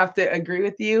 I have to agree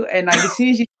with you. And like as soon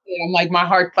as you say it, I'm like my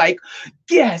heart's like,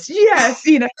 yes, yes.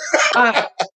 Uh,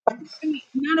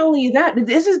 not only that,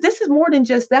 this is more than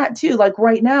just that too. Like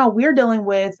right now, we're dealing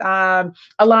with a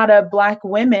lot of Black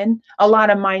women, a lot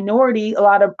of minority, a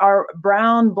lot of our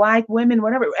brown Black women,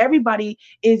 whatever. Everybody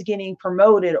is getting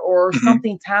promoted or Mhm.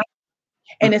 something's happening,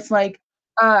 and it's like,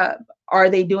 uh, are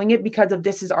they doing it because of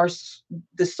this is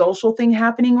the social thing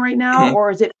happening right now, Mhm.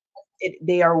 or is it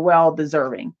they are well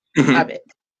deserving Mhm. of it?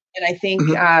 And I think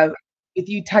Mhm. with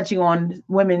you touching on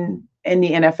women in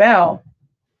the NFL,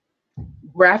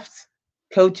 refs,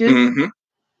 coaches, Mhm.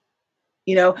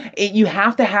 you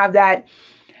have to have that.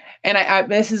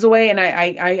 And this is a way, and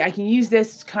I can use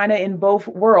this kind of in both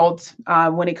worlds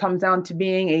when it comes down to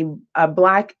being a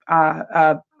black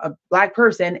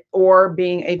person or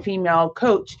being a female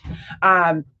coach,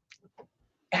 um,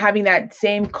 having that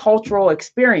same cultural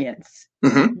experience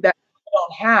Mhm. that they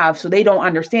don't have, so they don't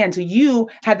understand. So you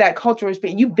had that cultural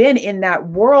experience. You've been in that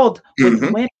world with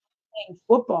Mhm. women playing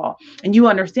football, and you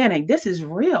understand like this is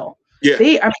real. Yeah.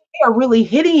 They are really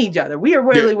hitting each other. We are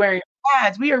Yeah. really wearing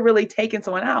pads. We are really taking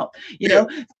someone out. You Yeah. know,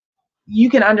 you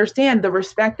can understand the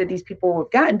respect that these people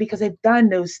have gotten because they've done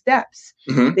those steps.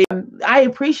 Mhm. I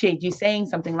appreciate you saying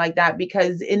something like that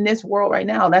because in this world right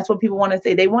now, that's what people want to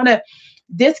say. They want to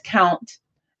discount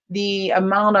the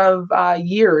amount of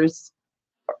years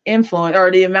influence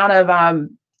or the amount of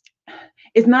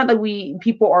it's not that we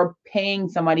people are paying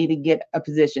somebody to get a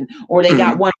position or they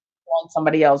got Mhm. one on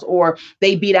somebody else or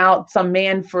they beat out some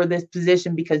man for this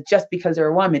position because they're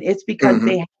a woman. It's because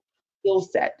they Mhm. have a skill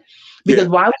set. Yeah. Because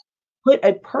why would you put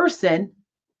a person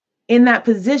in that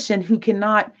position who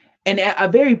cannot, and a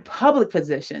very public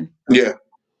position Yeah.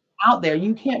 out there,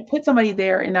 you can't put somebody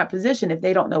there in that position if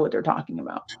they don't know what they're talking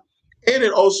about. And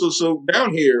it also, so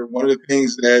down here, one of the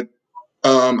things that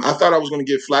I thought I was going to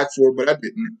get flack for, but I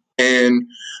didn't. And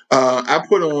I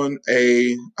put on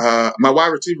my wide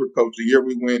receiver coach the year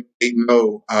we went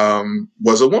 8-0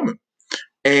 was a woman.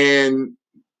 And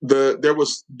there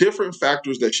was different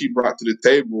factors that she brought to the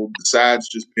table besides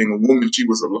just being a woman. She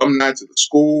was alumni to the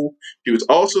school. She was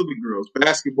also the girls'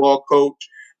 basketball coach.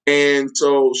 And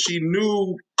so she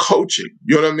knew coaching,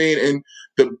 you know what I mean? And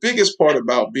the biggest part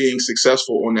about being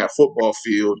successful on that football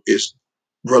field is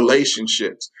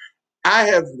relationships. I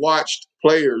have watched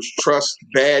players trust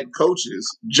bad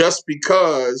coaches just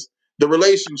because the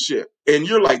relationship. And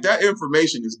you're like, that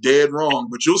information is dead wrong.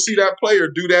 But you'll see that player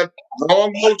do that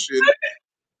wrong motion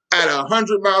at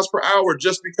 100 miles per hour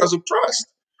just because of trust.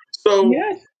 So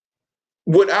Yes.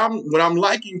 what I'm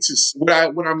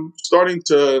starting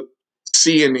to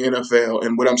see in the NFL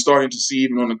and what I'm starting to see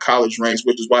even on the college ranks,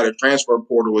 which is why the transfer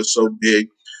portal is so big,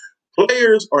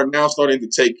 players are now starting to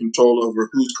take control over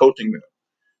who's coaching them.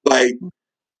 Like,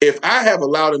 if I have a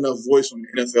loud enough voice on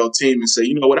the NFL team and say,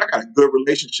 you know what, I got a good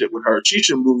relationship with her, she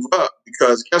should move up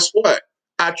because guess what?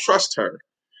 I trust her.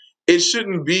 It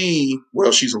shouldn't be,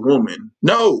 well, she's a woman.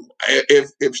 No,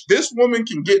 if this woman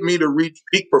can get me to reach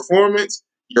peak performance,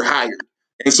 you're hired.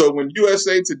 And so when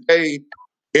USA Today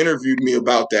interviewed me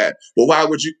about that, well, why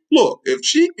would you look? If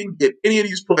she can get any of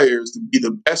these players to be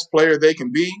the best player they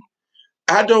can be,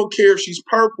 I don't care if she's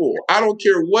purple. I don't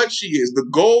care what she is. The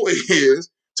goal is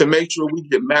to make sure we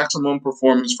get maximum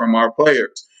performance from our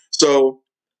players. So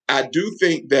I do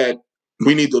think that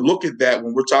we need to look at that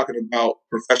when we're talking about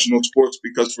professional sports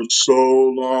because for so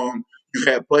long you've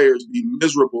had players be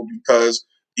miserable because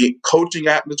the coaching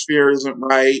atmosphere isn't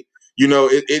right. You know,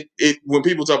 it when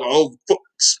people talk about, oh,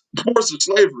 sports is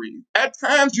slavery, at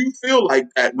times you feel like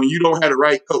that when you don't have the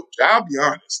right coach. I'll be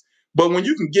honest. But when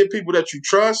you can get people that you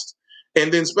trust,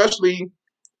 and then especially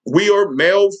we are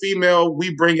male, female,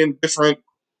 we bring in different,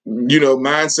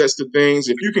 mindsets to things.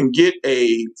 If you can get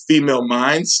a female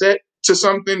mindset to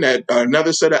something that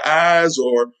another set of eyes,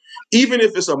 or even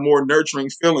if it's a more nurturing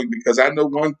feeling, because I know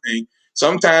one thing,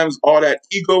 sometimes all that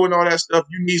ego and all that stuff,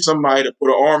 you need somebody to put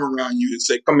an arm around you and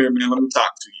say, come here, man, let me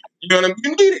talk to you. You know what I mean?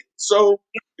 You need it. So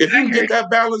if you can get that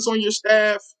balance on your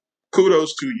staff,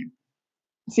 kudos to you.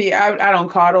 See, I don't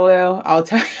coddle though. I'll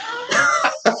tell you.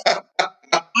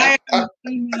 I am a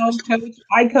female coach.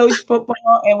 I coach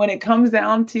football, and when it comes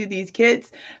down to these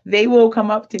kids, they will come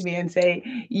up to me and say,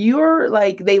 "You're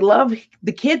like they love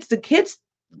the kids. The kids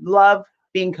love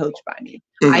being coached by me."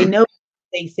 I Mm-hmm. know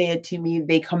they say it to me.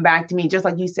 They come back to me, just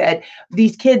like you said.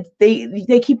 These kids,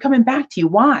 they keep coming back to you.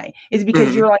 Why? Is it because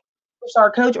Mm-hmm. you're like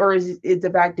our coach, or is it the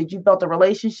fact that you built a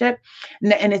relationship?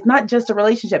 And it's not just a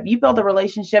relationship. You built a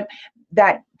relationship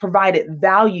that provided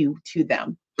value to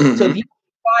them. So if Mm-hmm. you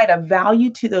provide a value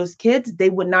to those kids, they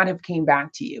would not have came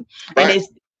back to you. And Right. it's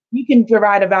you can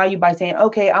provide a value by saying,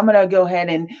 okay, I'm gonna go ahead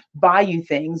and buy you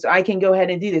things. I can go ahead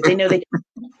and do this. They know they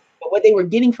can, but what they were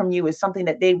getting from you is something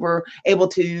that they were able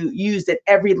to use at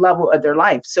every level of their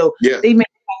life. So Yeah. they may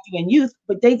have you in youth,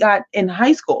 but they got in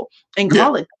high school, in Yeah.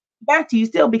 college, back to you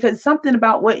still because something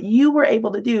about what you were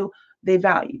able to do, they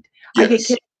valued. I get Yes.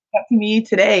 kids up to me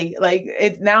today. Like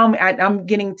it's now I'm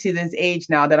getting to this age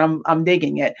now that I'm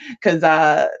digging it because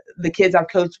the kids I've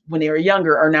coached when they were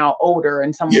younger are now older,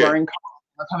 and some of them Yeah. are in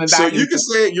college, are coming So back you and can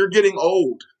say it, you're getting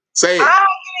old. Say it. ah,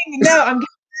 no, I'm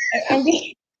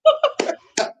getting,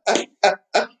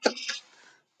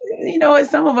 you know what?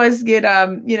 Some of us get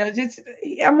just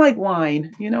I'm like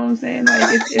wine. You know what I'm saying? Like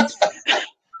it's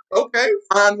Okay.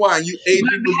 Fine wine. You my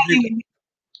aging with beauty. value.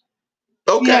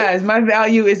 Okay. Yes, my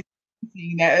value is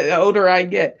increasing the older I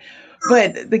get.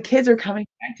 But the kids are coming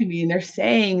back to me and they're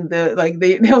saying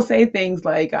they'll say things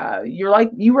like, you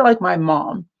were like my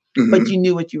mom, but Mm-hmm. you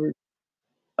knew what you were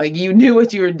like you knew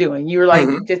what you were doing. You were like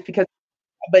Mm-hmm. just because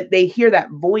but they hear that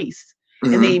voice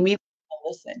and they Mm-hmm. immediately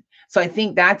listen. So I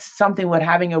think that's something what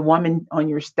having a woman on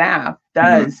your staff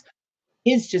Mm-hmm. does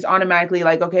is just automatically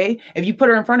like, okay, if you put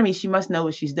her in front of me, she must know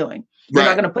what she's doing. You're not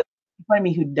Right. going to put in front of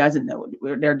me who doesn't know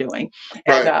what they're doing.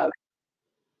 And Right.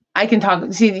 I can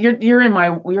talk. See, you're in my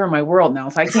world now,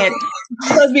 so I can't. I'm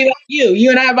supposed to be like you. You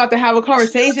and I are about to have a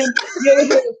conversation. You're over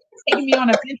here taking me on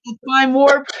a mental time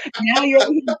warp. Now you're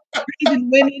over here praising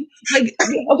women. Like,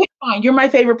 okay, fine. You're my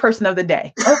favorite person of the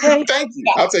day. Okay, Thank you.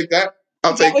 I'll take that.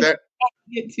 I'll you got take what that.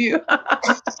 you get to.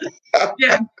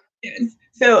 Yeah. Yes.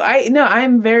 So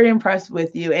I'm very impressed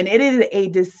with you, and it is a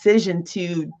decision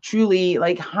to truly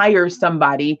like hire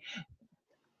somebody.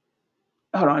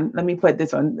 Hold on, let me put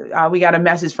this on. We got a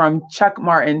message from Chuck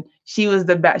Martin. She was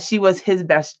the best. She was his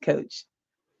best coach.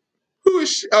 Who is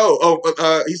she?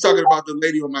 He's talking about the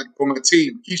lady on my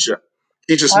team, Keisha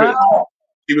Smith. Oh,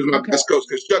 She was my okay. best coach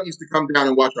because Chuck used to come down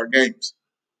and watch our games.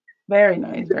 Very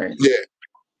nice. Very nice. Yeah,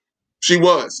 she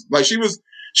was like she was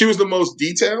the most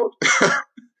detailed.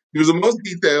 She was the most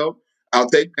detailed. I'll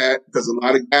take that because a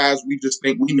lot of guys we just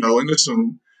think we know and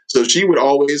assume. So she would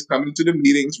always come into the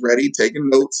meetings ready, taking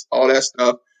notes, all that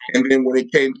stuff. And then when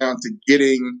it came down to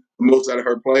getting the most out of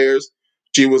her players,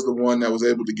 she was the one that was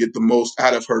able to get the most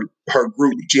out of her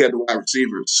group. She had the wide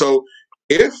receivers. So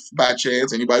if by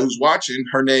chance anybody who's watching,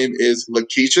 her name is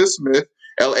Lakeisha Smith,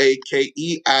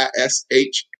 Lakeisha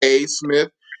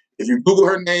Smith. If you Google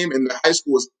her name, in the high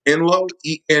school is Enloe,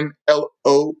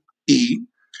 Enloe.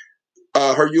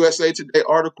 Her USA Today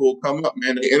article will come up,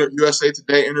 man. USA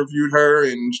Today interviewed her,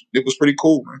 and it was pretty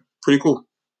cool, man. Pretty cool.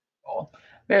 Cool.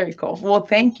 Very cool. Well,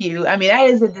 thank you. I mean, that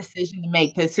is a decision to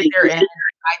make, to sit there and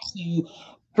try to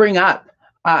bring up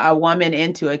a woman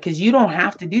into it, because you don't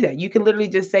have to do that. You can literally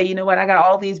just say, you know what, I got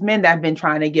all these men that have been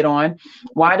trying to get on.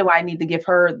 Why do I need to give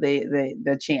her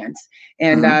the chance?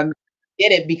 And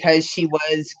did it because she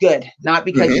was good, not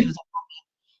because she was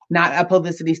not a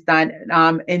publicity stunt.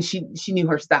 And she knew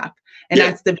her stuff. And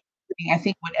that's the thing, I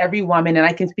think, with every woman, and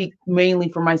I can speak mainly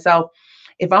for myself.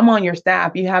 If I'm on your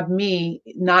staff, you have me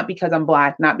not because I'm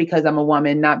Black, not because I'm a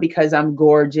woman, not because I'm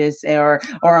gorgeous or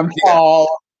I'm tall,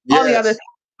 all the other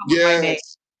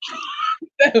things.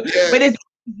 But it's,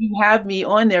 you have me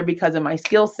on there because of my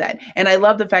skill set. And I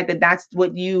love the fact that that's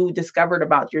what you discovered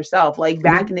about yourself. Like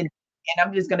back in the, and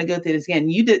I'm just going to go through this again.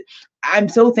 You did. I'm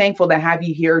so thankful to have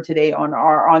you here today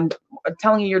on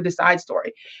telling you your Decide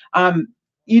story.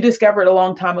 You discovered a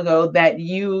long time ago that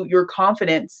your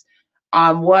confidence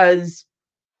was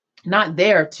not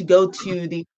there to go to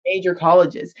the major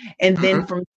colleges. And then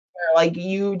from there, like,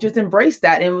 you just embraced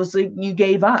that, and it was like you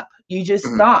gave up. You just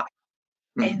stopped.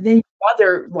 And then your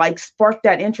mother like sparked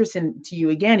that interest into you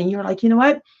again. And you're like, you know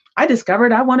what? I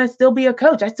discovered I want to still be a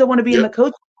coach. I still want to be in the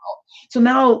coach world. So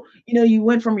now, you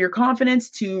went from your confidence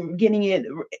to getting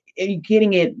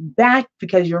it back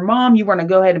because your mom, you want to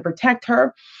go ahead and protect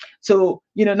her. So,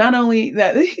 not only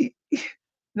that,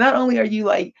 not only are you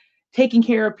like taking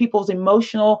care of people's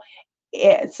emotional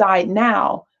side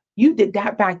now, you did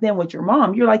that back then with your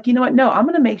mom. You're like, you know what? No, I'm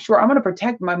going to make sure I'm going to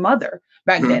protect my mother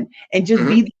back then and just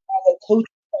be the coach.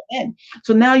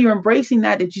 So now you're embracing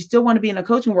that you still want to be in the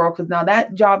coaching world, because now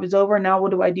that job is over. Now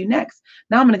what do I do next?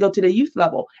 Now I'm going to go to the youth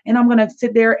level, and I'm going to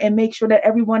sit there and make sure that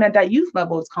everyone at that youth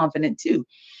level is confident too.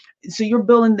 So you're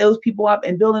building those people up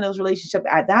and building those relationships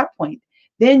at that point.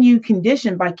 Then you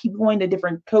condition by keep going to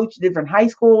different high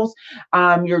schools.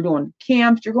 You're doing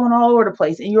camps. You're going all over the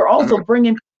place, and you're also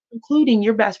bringing, including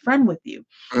your best friend with you.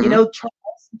 Charles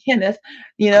and Kenneth.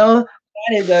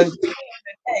 That is a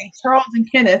Charles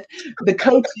and Kenneth, the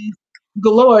coaches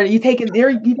galore. You guys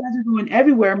are going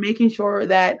everywhere, making sure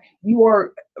that you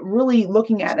are really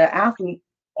looking at an athlete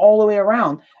all the way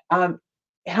around,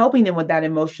 helping them with that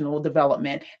emotional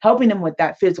development, helping them with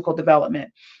that physical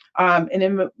development. And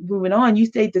then moving on, you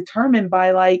stay determined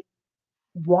by like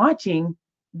watching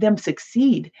them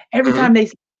succeed. Every time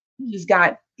they just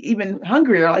got even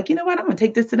hungrier, like, you know what, I'm going to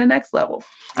take this to the next level.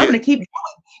 I'm going to keep going.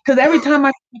 Because every time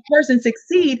I see a person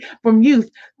succeed, from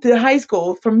youth to high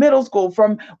school, from middle school,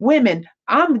 from women,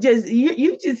 I'm just,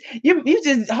 you just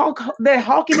they're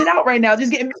hawking it out right now,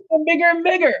 just getting bigger and bigger and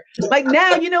bigger. Like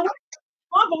now, you know what?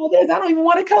 All this, I don't even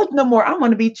want to coach no more. I'm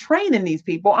going to be training these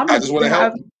people. I just want to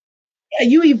help.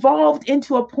 You evolved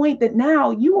into a point that now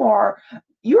you're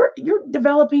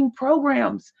developing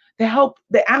programs to help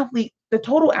the athlete, the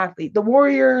total athlete, the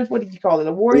warriors. What did you call it?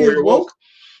 The warriors woke.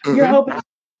 You're helping.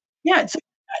 Yeah.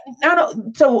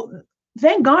 So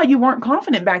thank God you weren't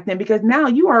confident back then, because now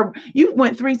you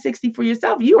went 360 for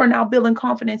yourself. You are now building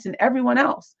confidence in everyone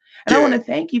else. And I want to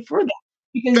thank you for that,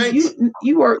 because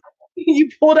you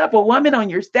pulled up a woman on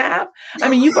your staff. I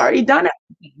mean, you've already done it.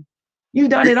 You've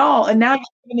done it all. And now you're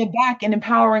giving it back and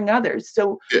empowering others.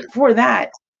 So for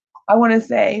that, I want to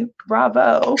say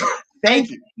bravo.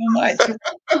 Thank you so much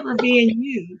for being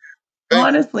you.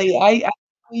 Honestly, I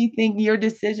really think your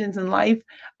decisions in life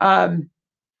are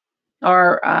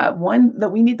one that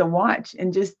we need to watch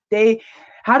and just stay.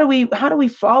 How do we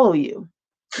follow you?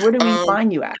 Where do we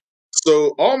find you at?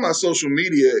 So all my social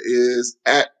media is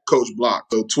at Coach Block.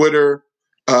 So Twitter,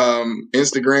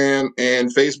 Instagram,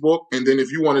 and Facebook. And then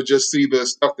if you want to just see the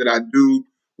stuff that I do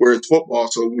where it's football,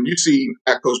 so when you see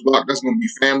at Coach Block, that's going to be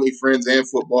family, friends, and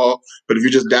football. But if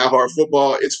you're just diehard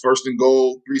football, it's First and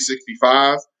Goal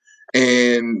 365,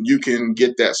 and you can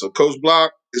get that. So Coach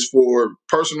Block is for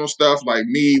personal stuff like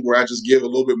me, where I just give a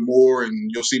little bit more,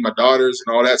 and you'll see my daughters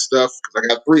and all that stuff, because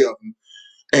I got 3 of them.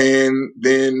 And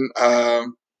then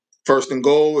First and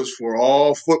Goal is for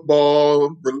all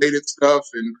football related stuff,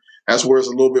 and that's where it's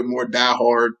a little bit more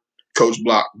diehard Coach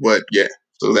Block. But yeah,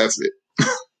 so that's it.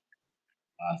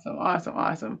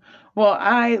 Awesome. Well,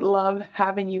 I love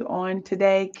having you on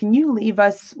today. Can you leave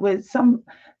us with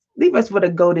a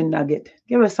golden nugget?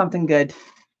 Give us something good.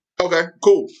 Okay,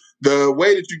 cool. The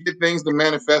way that you get things to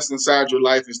manifest inside your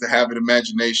life is to have an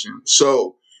imagination.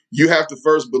 So you have to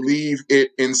first believe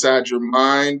it inside your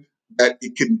mind that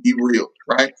it can be real,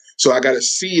 right? So I got to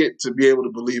see it to be able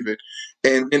to believe it.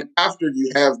 And then after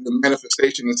you have the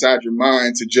manifestation inside your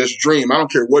mind to just dream, I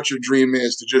don't care what your dream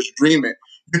is, to just dream it,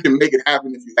 you can make it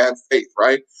happen if you have faith,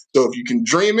 right? So if you can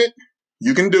dream it,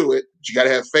 you can do it. But you got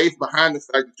to have faith behind the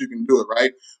fact that you can do it,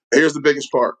 right? Here's the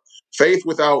biggest part. Faith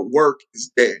without work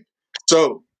is dead.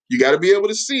 So you got to be able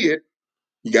to see it.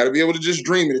 You got to be able to just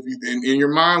dream it. If you in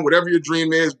your mind, whatever your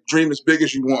dream is, dream as big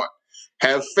as you want.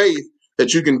 Have faith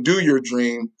that you can do your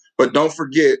dream, but don't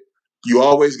forget, you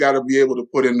always got to be able to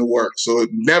put in the work. So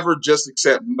never just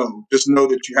accept no. Just know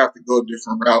that you have to go a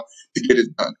different route to get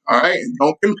it done. All right, and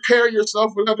don't compare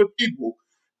yourself with other people.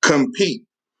 Compete.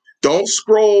 Don't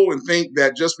scroll and think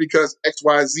that just because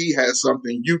XYZ has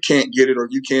something, you can't get it or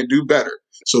you can't do better.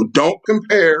 So don't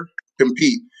compare,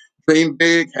 compete. Dream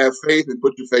big, have faith, and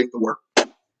put your faith to work.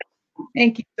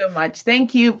 Thank you so much.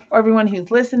 Thank you for everyone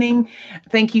who's listening.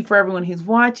 Thank you for everyone who's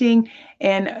watching.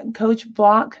 And Coach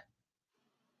Block,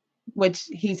 which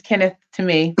he's Kenneth to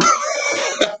me.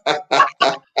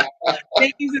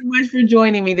 Thank you so much for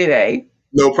joining me today.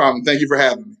 No problem. Thank you for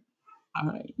having me.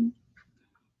 All right.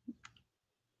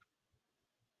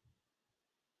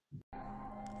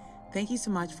 Thank you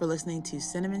so much for listening to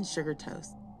Cinnamon Sugar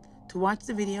Toast. To watch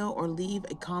the video or leave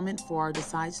a comment for our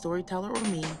Decide Storyteller or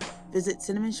me, visit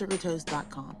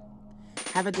cinnamonsugartoast.com.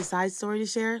 Have a Decide story to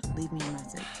share? Leave me a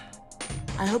message.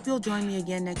 I hope you'll join me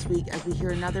again next week as we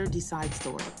hear another Decide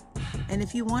story. And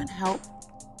if you want help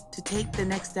to take the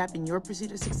next step in your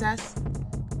pursuit of success,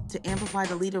 to amplify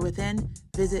the leader within,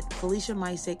 visit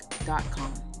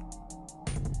FeliciaMysick.com.